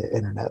social media,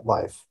 internet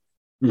life,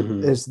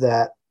 is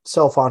that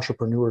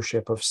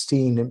self-entrepreneurship of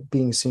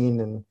being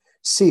seen and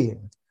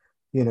seeing,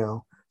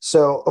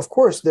 So, of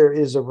course, there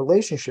is a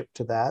relationship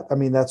to that. I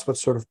mean, that's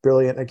what's sort of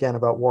brilliant, again,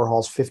 about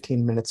Warhol's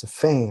 15 minutes of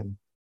fame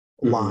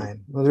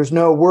line. Well, there's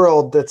no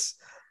world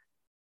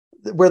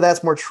where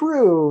that's more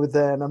true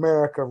than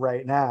America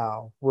right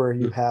now, where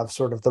you have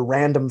sort of the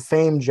random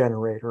fame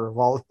generator of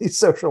all of these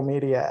social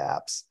media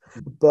apps.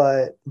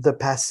 But the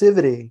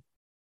passivity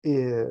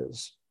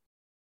is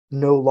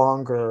no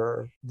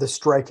longer the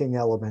striking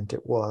element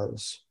it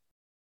was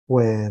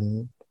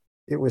when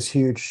it was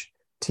huge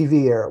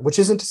TV era, which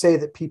isn't to say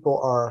that people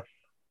are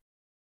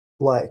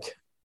like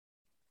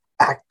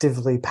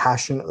actively,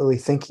 passionately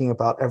thinking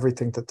about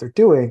everything that they're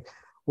doing.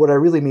 What I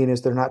really mean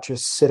is they're not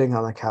just sitting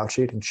on the couch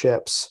eating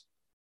chips,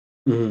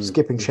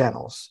 skipping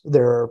channels.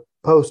 They're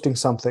posting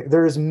something.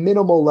 There is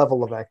minimal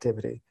level of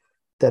activity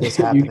that is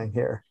happening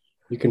here.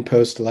 You can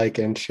post, like,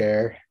 and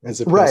share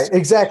as opposed right,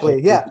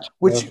 exactly. Yeah.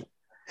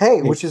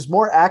 Which is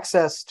more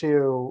access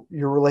to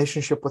your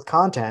relationship with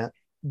content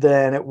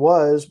than it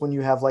was when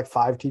you have like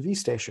 5 TV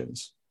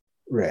stations.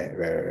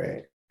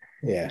 Right.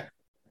 Yeah.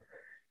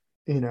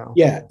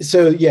 Yeah.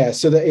 So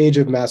the age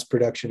of mass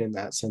production in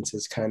that sense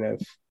has kind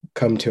of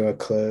come to a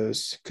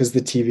close, because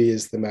the TV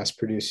is the mass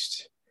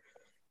produced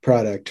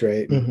product,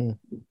 right?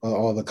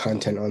 All the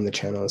content on the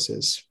channels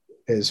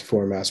is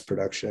for mass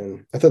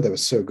production. I thought that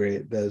was so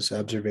great, those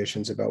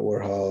observations about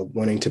Warhol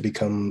wanting to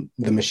become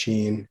the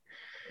machine,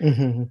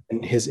 and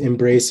his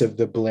embrace of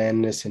the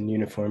blandness and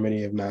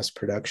uniformity of mass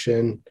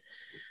production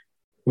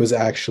was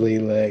actually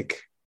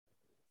like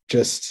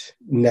just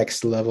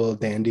next level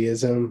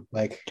dandyism.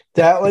 Like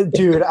that was,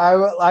 dude,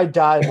 I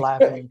died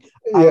laughing.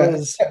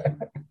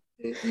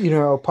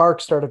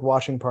 Park started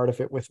watching part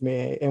of it with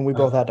me, and we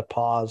both had to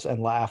pause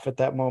and laugh at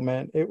that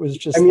moment. It was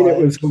just,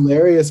 it was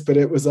hilarious, but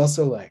it was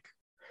also like,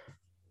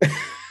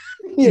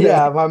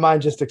 my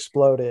mind just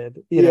exploded.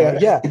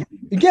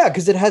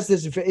 Because it has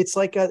this, it's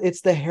like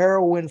it's the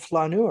heroin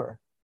flaneur,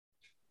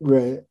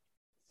 right?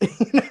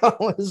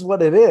 Is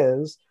what it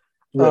is.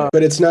 Right.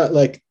 But it's not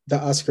like the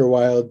Oscar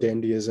Wilde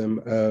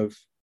dandyism of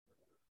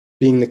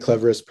being the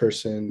cleverest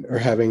person, or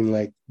having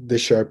like the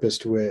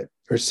sharpest wit,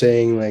 or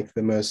saying like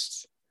the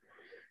most,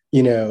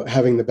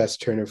 having the best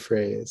turn of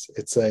phrase.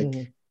 It's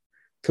like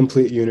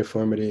complete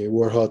uniformity.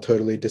 Warhol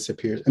totally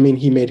disappears. I mean,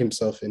 he made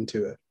himself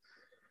into a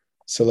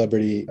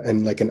celebrity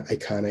and like an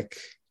iconic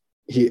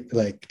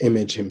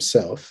image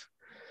himself.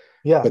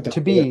 Yeah, but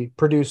to be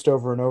produced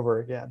over and over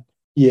again.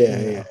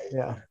 Yeah.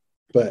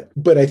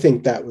 But I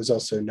think that was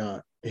also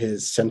not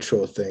his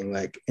central thing.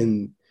 Like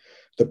in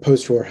the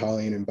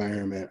post-Warholian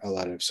environment, a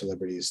lot of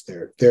celebrities,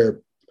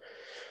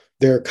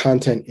 their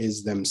content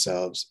is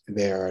themselves.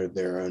 They are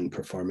their own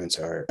performance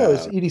art. Oh,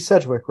 it's Edie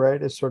Sedgwick,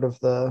 right? It's sort of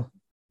the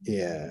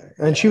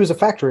and she yeah, was a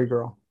factory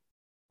girl.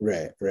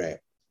 right.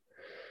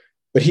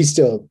 But he's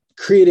still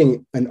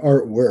creating an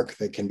artwork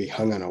that can be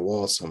hung on a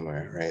wall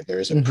somewhere, right? There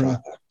is a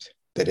product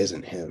that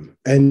isn't him,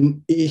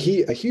 and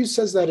Hughes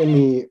says that in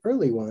the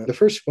early one,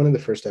 one of the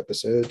first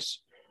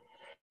episodes,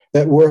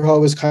 that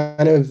Warhol was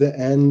kind of the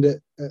end,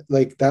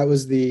 like that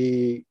was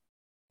the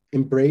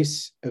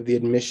embrace of the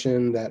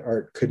admission that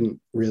art couldn't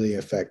really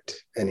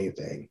affect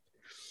anything.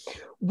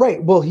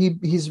 Right. Well,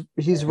 he's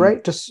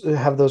right to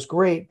have those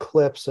great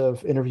clips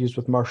of interviews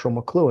with Marshall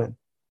McLuhan.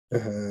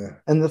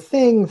 And the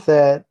thing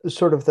that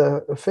sort of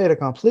the fait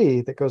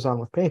accompli that goes on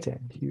with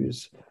painting,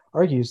 Hughes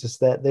argues, is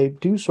that they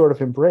do sort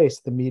of embrace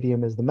the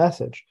medium as the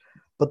message.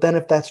 But then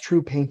if that's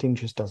true, painting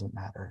just doesn't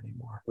matter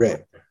anymore.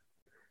 Right.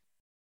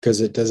 Because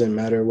it doesn't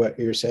matter what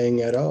you're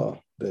saying at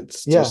all.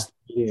 It's just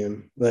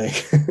medium. Like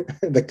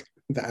the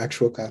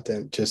actual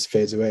content just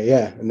fades away.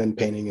 Yeah. And then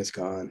painting is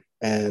gone.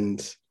 And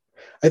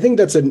I think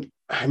that's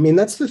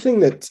the thing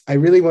that I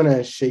really want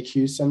to shake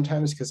Hughes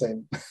sometimes, because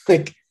I'm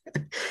like,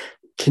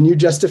 can you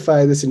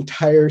justify this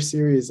entire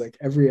series? Like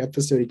every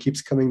episode he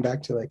keeps coming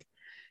back to like,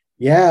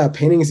 yeah,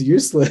 painting is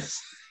useless.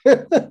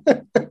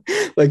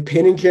 Like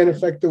painting can't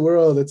affect the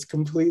world. It's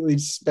completely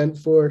spent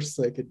force.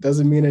 Like it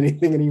doesn't mean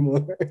anything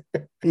anymore.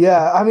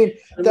 Yeah, I mean,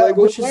 why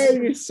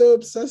are you so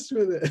obsessed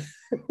with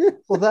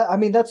it? Well,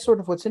 that's sort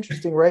of what's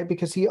interesting, right?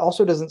 Because he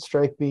also doesn't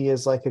strike me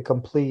as like a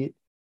complete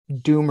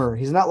doomer.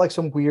 He's not like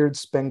some weird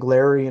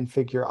Spenglerian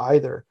figure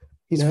either.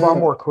 He's far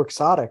more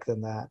quixotic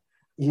than that.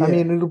 Yeah. I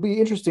mean, it'll be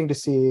interesting to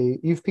see.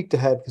 You've peeked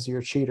ahead because you're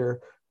a cheater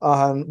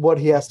on what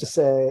he has to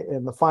say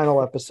in the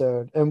final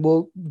episode, and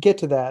we'll get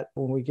to that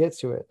when we get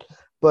to it.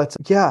 But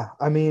yeah,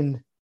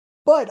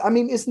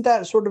 isn't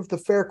that sort of the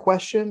fair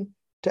question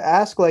to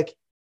ask? Like,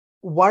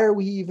 why are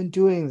we even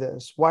doing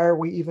this? Why are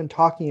we even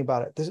talking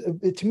about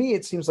it? To me,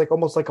 it seems like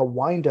almost like a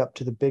wind up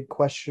to the big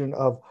question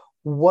of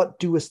what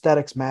do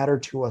aesthetics matter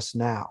to us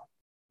now?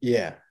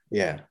 Yeah.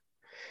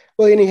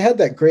 Well, and he had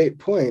that great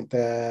point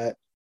that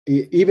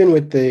even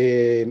with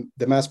the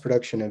mass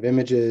production of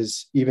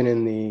images, even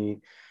in the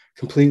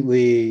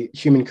completely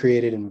human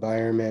created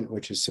environment,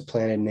 which has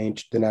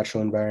supplanted the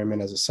natural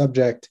environment as a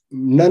subject,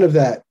 none of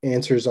that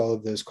answers all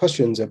of those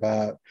questions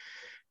about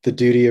the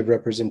duty of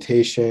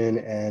representation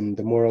and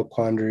the moral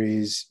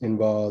quandaries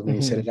involved. And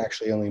he said it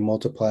actually only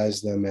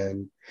multiplies them.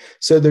 And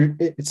so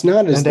it's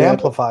not as though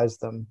amplifies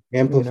them.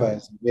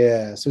 Them.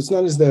 Yeah. So it's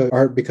not as though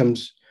art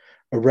becomes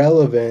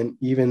irrelevant,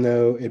 even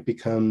though it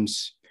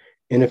becomes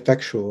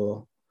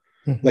ineffectual.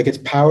 Like its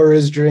power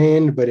is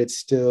drained, but it's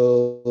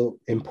still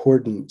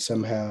important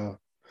somehow.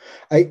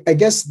 I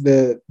guess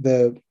the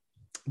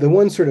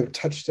one sort of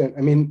touchstone,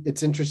 I mean,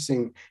 it's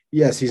interesting.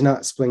 Yes, he's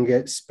not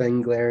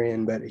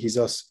Spenglerian, but he's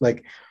also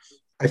like,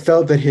 I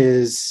felt that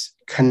his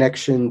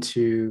connection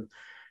to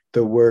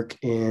the work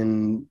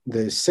in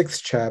the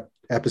sixth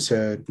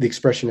episode, The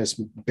Expressionist,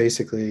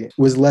 basically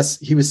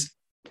he was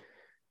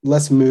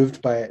less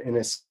moved by it in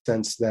a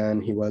sense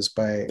than he was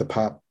by the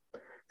pop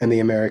and the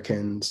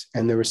Americans.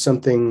 And there was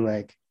something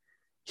like,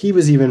 he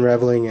was even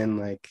reveling in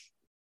like,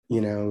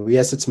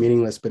 yes, it's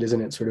meaningless, but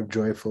isn't it sort of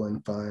joyful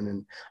and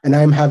fun? And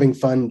I'm having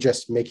fun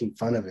just making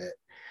fun of it.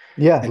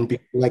 Yeah. And being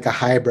like a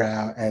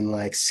highbrow and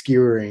like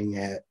skewering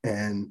it.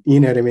 And you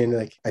know what I mean?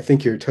 Like, I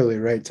think you're totally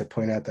right to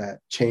point out that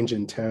change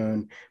in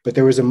tone. But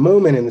there was a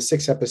moment in the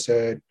sixth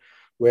episode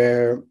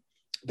where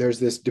there's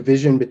this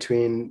division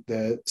between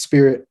the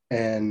spirit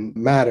and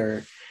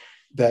matter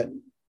that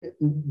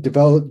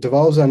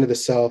devolves onto the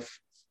self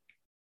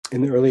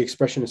in the early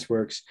expressionist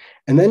works,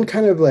 and then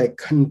kind of like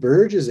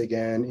converges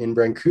again in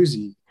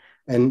Brancusi.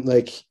 And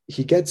like,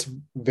 he gets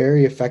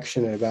very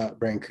affectionate about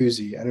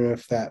Brancusi. I don't know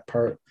if that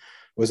part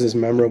was as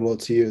memorable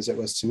to you as it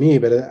was to me,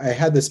 but I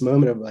had this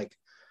moment of like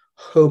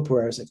hope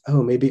where I was like,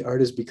 oh, maybe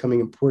art is becoming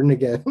important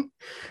again.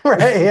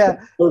 Right,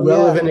 yeah. Or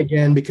relevant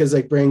again, because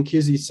like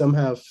Brancusi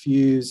somehow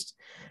fused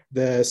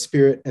the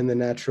spirit and the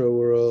natural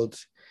world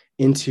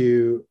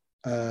into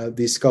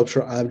these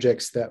sculptural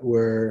objects that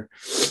were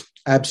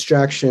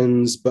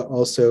abstractions, but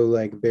also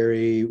like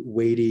very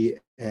weighty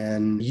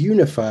and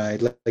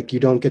unified. Like you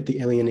don't get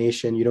the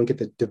alienation, you don't get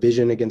the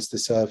division against the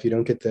self, you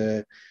don't get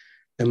the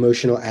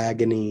emotional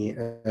agony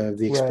of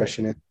the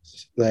expressionist.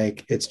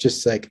 Like, it's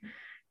just like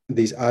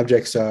these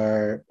objects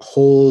are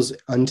wholes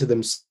unto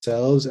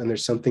themselves, and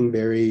there's something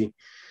very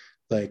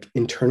like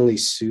internally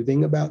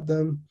soothing about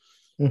them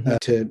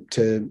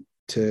to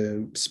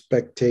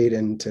spectate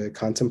and to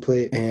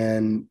contemplate.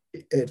 And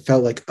it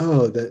felt like,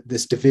 oh,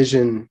 this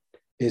division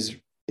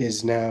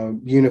is now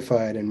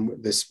unified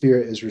and the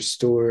spirit is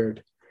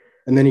restored.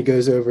 And then he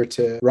goes over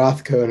to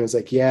Rothko and is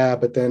like, yeah,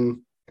 but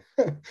then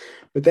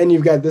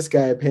you've got this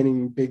guy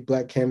painting big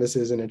black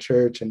canvases in a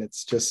church, and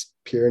it's just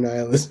pure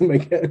nihilism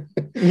again.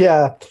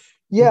 Yeah,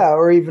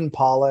 or even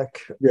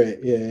Pollock, right?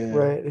 Yeah.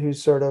 Right,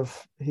 who's sort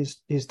of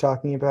he's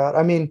talking about.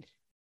 I mean,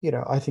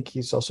 I think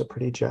he's also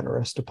pretty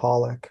generous to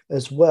Pollock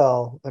as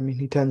well. I mean,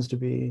 he tends to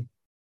be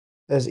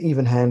as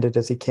even-handed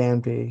as he can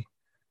be.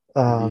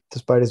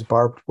 despite his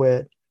barbed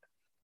wit.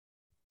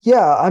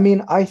 Yeah, I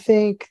mean, I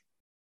think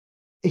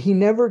he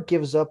never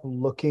gives up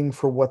looking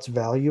for what's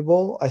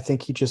valuable. I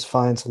think he just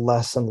finds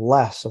less and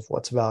less of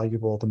what's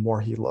valuable the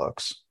more he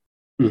looks.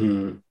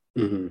 Mm-hmm.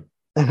 Mm-hmm.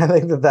 And I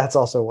think that that's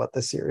also what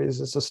the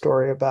series is a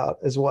story about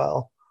as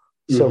well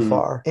so Mm-hmm.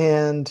 far.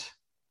 And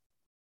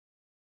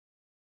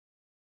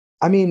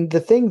I mean, the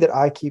thing that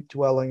I keep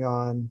dwelling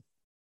on,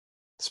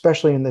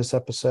 especially in this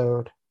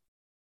episode,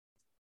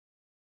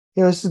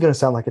 this is going to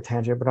sound like a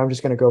tangent, but I'm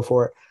just going to go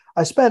for it.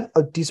 I spent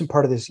a decent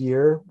part of this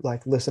year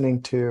like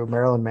listening to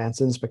Marilyn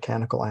Manson's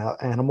Mechanical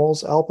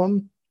Animals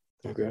album,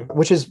 Okay.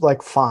 which is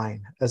like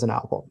fine as an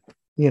album,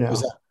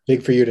 Was that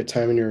big for you at a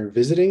time when you were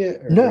visiting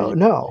it, or were No, you?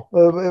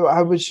 no.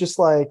 I was just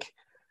like,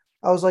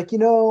 I was like,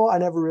 I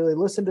never really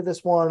listened to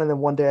this one. And then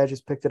one day I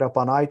just picked it up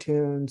on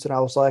iTunes and I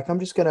was like, I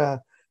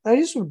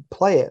just would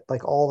play it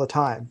like all the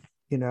time.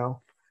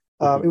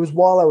 Mm-hmm. It was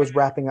while I was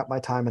wrapping up my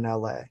time in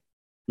LA.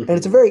 And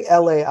it's a Mm-hmm. very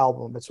LA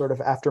album. It's sort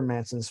of after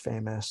Manson's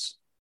famous.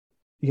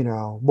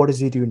 What does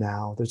he do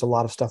now? There's a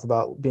lot of stuff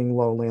about being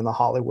lonely in the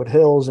Hollywood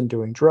Hills and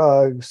doing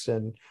drugs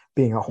and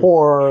being a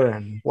whore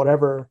and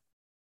whatever,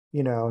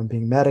 and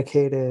being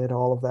medicated,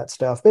 all of that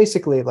stuff.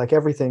 Basically, like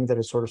everything that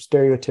is sort of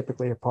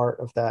stereotypically a part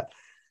of that.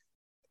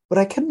 But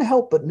I couldn't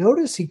help but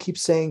notice he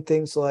keeps saying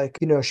things like,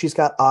 she's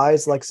got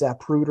eyes like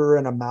Zapruder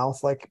and a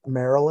mouth like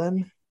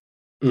Marilyn,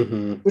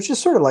 Mm-hmm. which is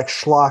sort of like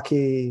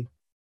schlocky,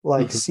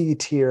 like Mm-hmm. C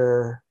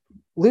tier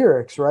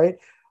lyrics, right?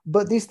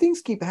 But these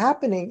things keep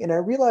happening. And I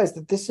realized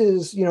that this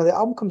is, the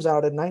album comes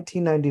out in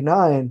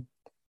 1999.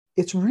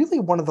 It's really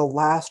one of the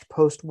last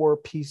post-war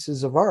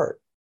pieces of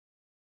art,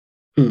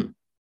 Hmm.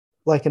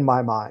 like in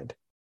my mind.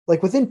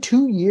 Like within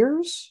 2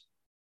 years,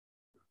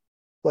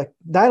 like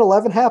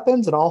 9/11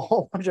 happens and a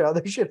whole bunch of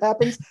other shit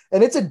happens.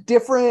 And it's a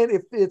different,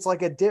 if it's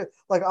like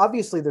like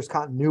obviously there's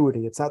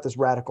continuity. It's not this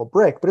radical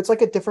break, but it's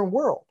like a different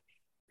world.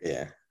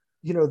 Yeah.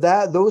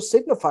 That those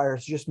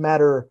signifiers just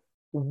matter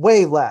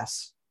way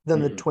less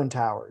than the Mm-hmm. Twin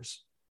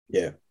Towers,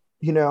 Yeah.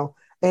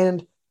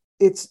 and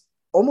it's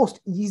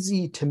almost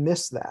easy to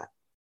miss that.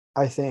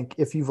 I think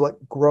if you've like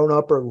grown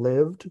up or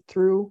lived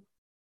through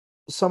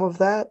some of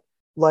that,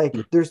 like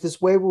there's this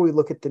way where we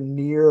look at the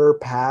near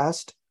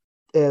past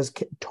as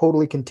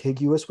totally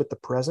contiguous with the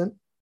present.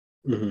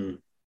 Mm-hmm.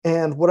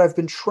 And what I've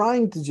been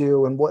trying to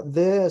do, and what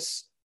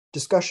this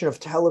discussion of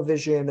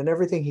television and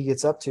everything he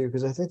gets up to,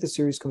 because I think the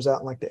series comes out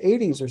in like the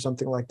 80s or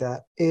something like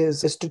that,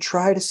 is to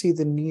try to see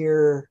the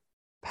near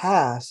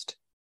past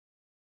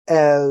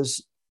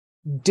as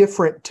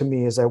different to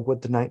me as I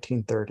would the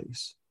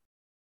 1930s.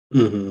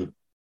 Mm-hmm.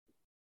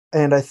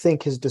 And I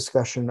think his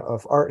discussion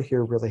of art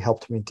here really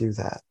helped me do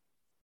that.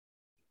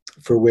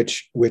 For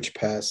which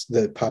past,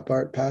 the pop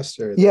art past,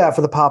 or Yeah,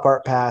 for the pop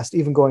art past,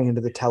 even going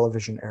into the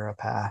television era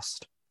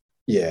past.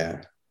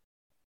 yeah.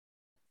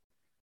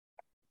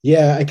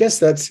 Yeah, I guess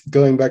that's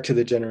going back to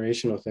the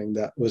generational thing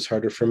that was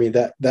harder for me.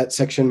 That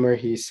section where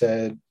he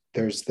said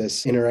there's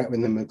this interact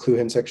in the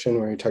McLuhan section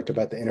where he talked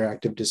about the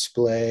interactive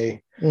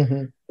display,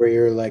 Mm-hmm. where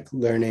you're like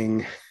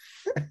learning,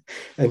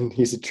 and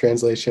he said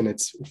translation,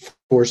 it's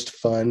forced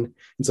fun.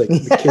 It's like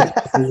the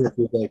kids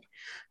with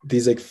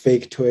these like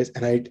fake toys.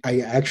 And I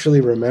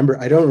actually remember,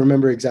 I don't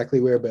remember exactly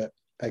where, but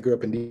I grew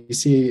up in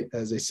DC,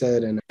 as I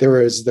said, and there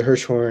was the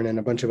Hirshhorn and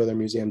a bunch of other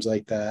museums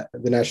like that,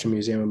 the National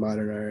Museum of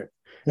Modern Art.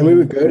 And we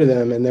would go to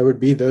them and there would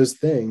be those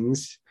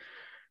things.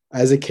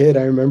 As a kid,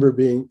 I remember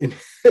being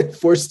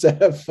forced to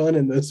have fun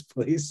in those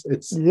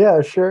places.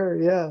 Yeah, sure.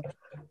 Yeah.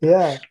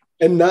 Yeah.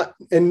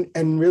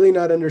 And really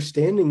not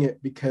understanding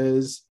it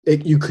because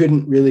you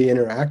couldn't really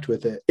interact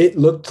with it. It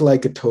looked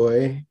like a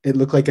toy. It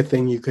looked like a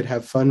thing you could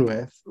have fun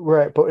with.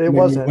 Right. But it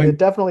wasn't. It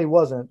definitely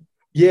wasn't.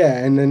 Yeah.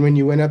 And then when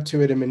you went up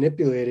to it and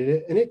manipulated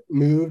it and it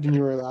moved and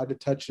you were allowed to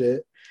touch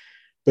it,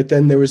 but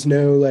then there was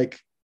no like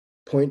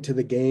point to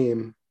the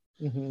game.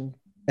 Mm-hmm.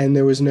 And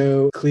there was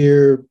no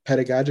clear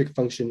pedagogic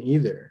function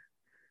either.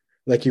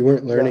 Like you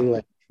weren't learning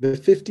like the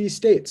 50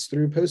 states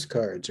through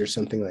postcards or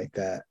something like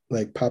that,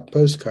 like pop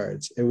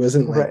postcards. It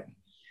wasn't like, right.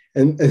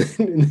 And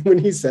when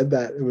he said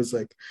that, it was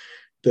like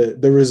the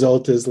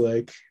result is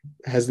like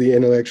has the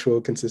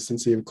intellectual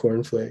consistency of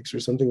cornflakes or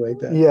something like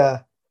that. Yeah.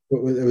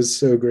 It was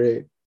so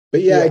great.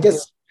 But yeah, I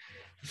guess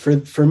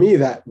for me,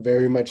 that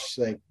very much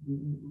like,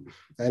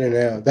 I don't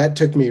know, that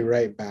took me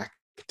right back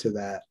to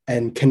that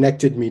and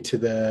connected me to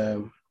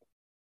the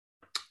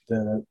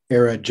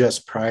era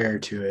just prior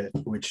to it,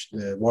 which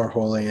the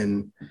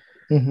Warholian,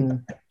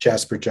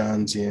 Jasper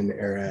Johnsian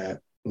era,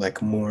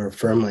 like more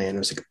firmly. And it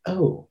was like,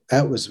 oh,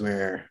 that was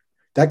where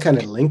that kind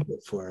of linked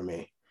it for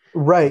me.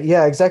 Right.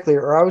 Yeah, exactly.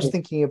 Or I was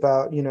thinking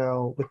about,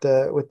 with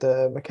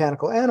the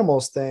mechanical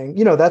animals thing,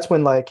 that's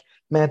when like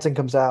Manson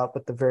comes out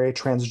with the very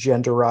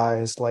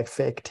transgenderized, like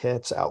fake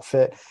tits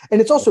outfit. And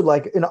it's also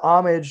like an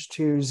homage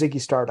to Ziggy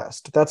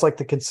Stardust. That's like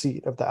the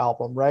conceit of the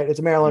album, right?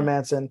 It's Marilyn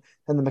Manson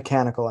and the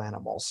mechanical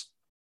animals.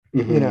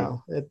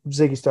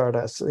 Ziggy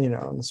Stardust,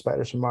 and the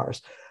Spiders from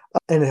Mars.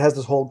 And it has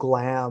this whole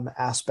glam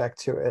aspect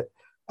to it.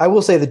 I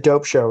will say the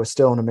Dope Show is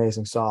still an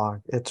amazing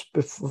song. It's,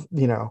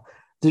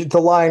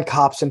 the line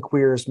 "cops and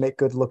queers make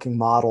good-looking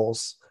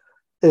models"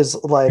 is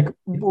like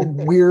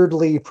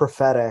weirdly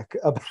prophetic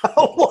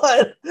about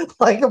what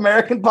like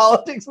American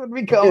politics would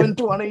become in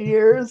 20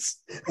 years.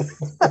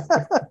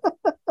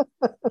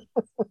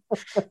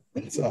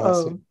 It's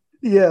awesome.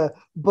 Yeah,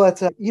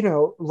 but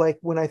like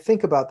when I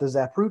think about the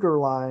Zapruder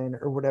line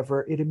or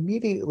whatever, it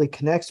immediately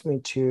connects me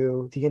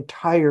to the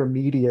entire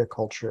media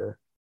culture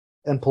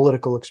and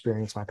political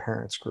experience my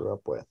parents grew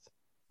up with.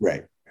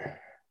 Right.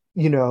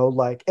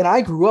 Like, and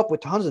I grew up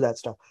with tons of that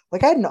stuff.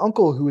 Like I had an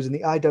uncle who was in the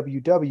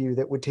IWW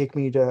that would take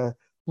me to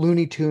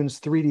Looney Tunes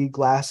 3D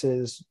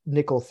glasses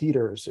nickel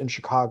theaters in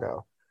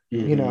Chicago.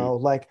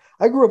 Mm-hmm. Like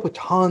I grew up with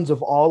tons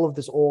of all of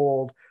this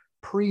old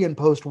pre and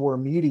post-war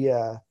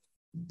media,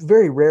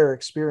 very rare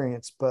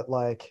experience, but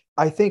like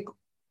I think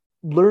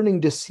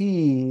learning to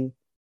see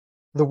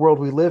the world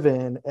we live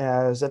in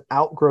as an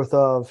outgrowth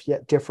of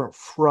yet different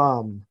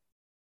from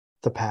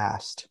the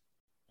past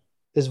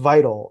is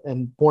vital.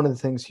 And one of the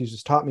things he's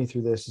just taught me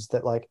through this is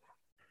that like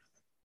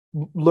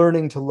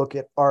learning to look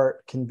at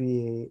art can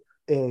be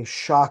a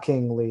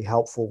shockingly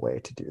helpful way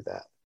to do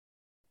that.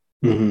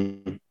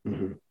 Mm-hmm.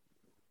 Mm-hmm.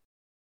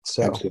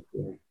 So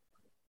absolutely.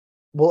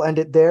 We'll end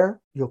it there.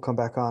 You'll come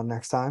back on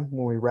next time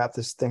when we wrap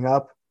this thing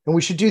up. And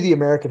we should do the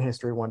American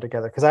history one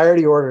together because I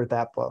already ordered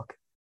that book.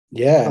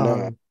 Yeah,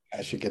 no,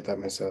 I should get that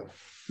myself.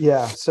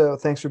 Yeah. So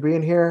thanks for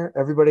being here.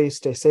 Everybody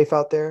stay safe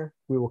out there.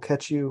 We will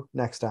catch you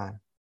next time.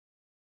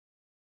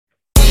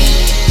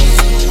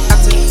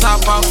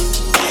 Top off,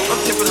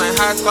 I'm tipping like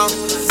hot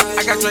sauce.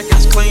 I got drink,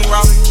 it's clean raw.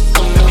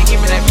 Let me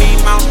give me that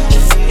mean mouth.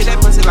 Hit that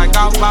pussy like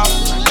golf ball.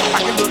 I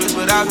can do this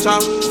without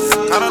y'all.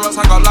 All the lost,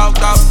 I go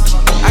locked off.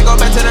 I go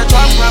back to the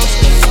trap house.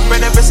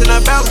 Bring that bitch in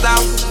the bells down.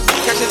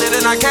 Catch it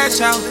and I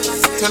cash out.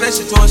 Turn that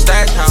shit to a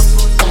stash house.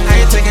 I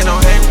ain't taking no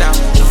handout.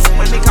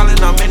 When they callin',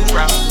 I'm in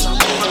route.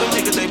 For them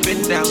niggas, they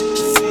been down.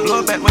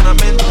 Blow it back when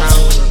I'm in town.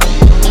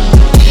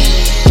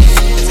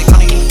 Is it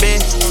gonna eat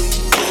bitch?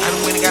 I done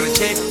went and got a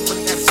check.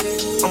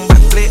 I'm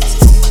about to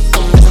blitz.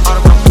 It's all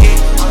around my head.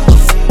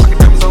 Pocket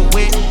diamonds on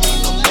wet.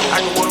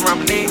 I can water around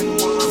my neck.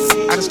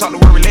 I just start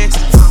to worry less.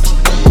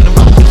 When I'm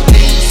about to put your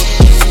legs.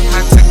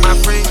 I take my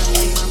fridge.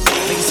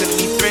 Niggas sending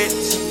me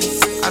threats.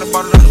 I done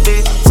bought another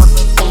bitch.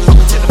 I'm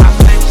pretending my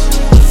flesh.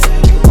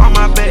 On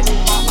my back.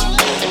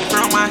 And the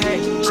front of my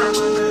head.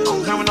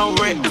 I'm coming no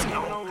rent.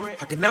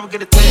 I can never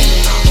get a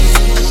text.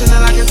 Action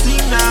that I can see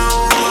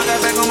now. I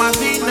got back on my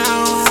feet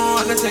now.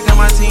 I can take out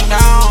my team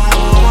down.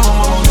 I'm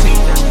a whole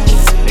team down.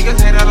 Niggas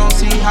hate, I don't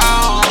see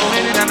how.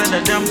 Made it out of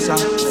the dump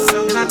south,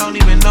 and I don't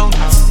even know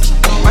how.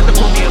 About to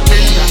pull me a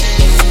bitch down.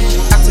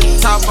 I took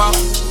the top off.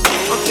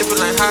 I'm tipping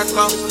like hot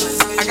sauce.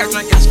 I got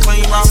drink, it's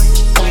clean raw.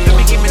 Let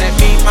me give me that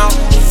mean mouth.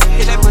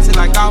 Hit that pussy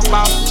like golf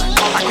ball.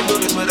 I can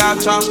do this without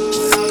y'all.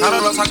 All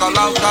the lost, I go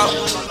locked out.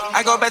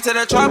 I go back to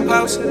the trap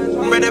house.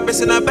 Bring that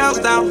bitch in the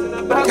bells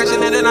down.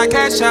 Cashing in and I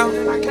cash out.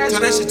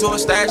 Turn that shit to a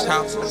stash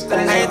house.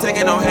 I ain't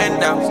taking no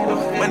handouts.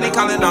 When they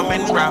callin', I'm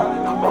in route.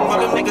 For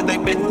them niggas, they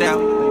been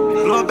down.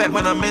 Blow it back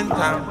when I'm in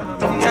town.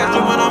 Yeah,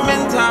 when I'm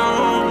in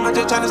town. I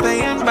just try to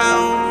stay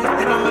inbound.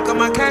 They don't look at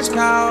my cash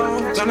cow.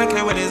 Gonna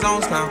came with his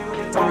own style.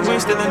 We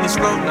ain't still in this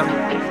road now.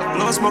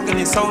 Blowing smoking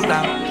his soul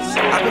out.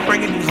 I been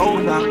bringing these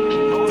hoes out.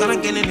 Gonna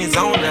get in his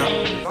zone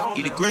now.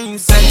 Eat a green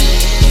set.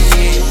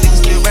 Yeah, niggas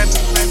still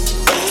rapping.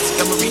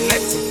 Discovery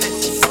Lexus.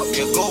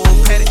 Be a gold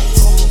petty.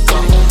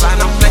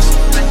 Flying, I'm flashing.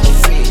 Nigga,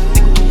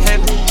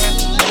 heavy.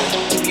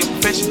 Give me a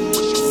profession.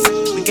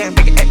 We can't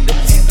make it active.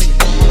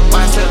 Why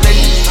I sell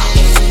legends?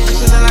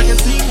 That I can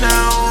see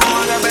now.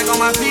 I got back on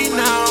my feet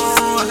now.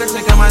 I can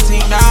take out my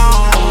team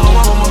down. I'm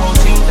a whole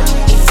team down.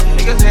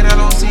 Niggas hate, I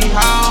don't see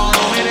how.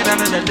 Made it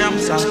out of the dump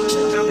south,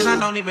 and I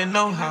don't even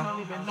know how.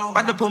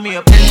 About to pull me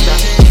a pin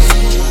down.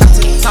 I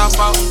took the top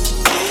off.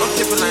 I'm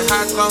tipping like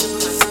hot sauce.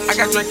 I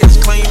got drink, it's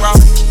clean raw.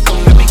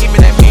 Let me give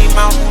me that mean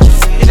mouth.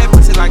 Hit that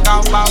pussy like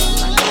golf ball.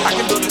 I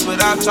can do this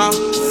without y'all.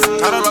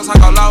 All the lost, I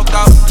go locked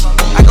off.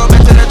 I go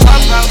back to the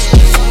trap house.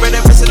 Bring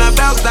that bitch in the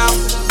bells down.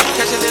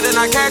 Catch it and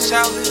I cash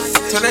out.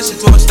 Turn that shit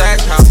to a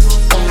stash house.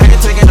 I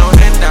ain't taking no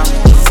handout.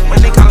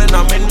 When they callin',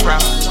 I'm in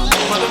route.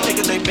 For them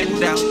niggas, they been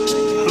down.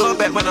 Blow it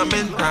back when I'm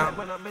in town.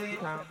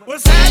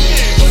 What's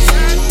happening? What's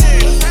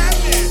happening? What's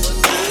happening?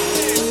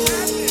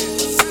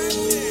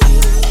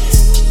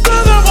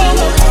 Cause I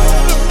wanna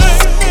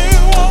make me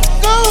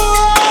walk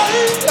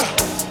away.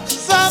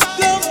 Cause I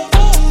don't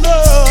wanna.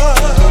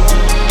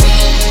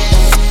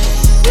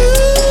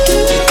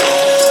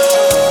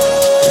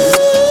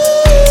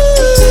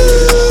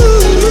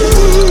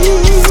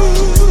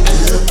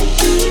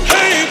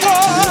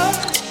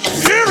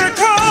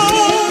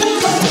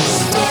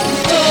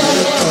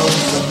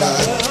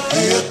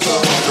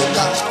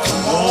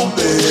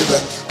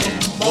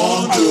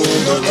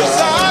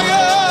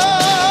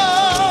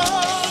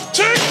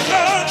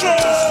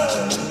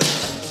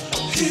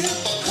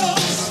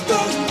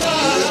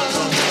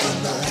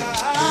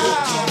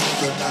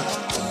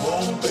 Come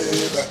on,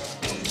 baby.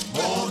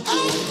 Come on,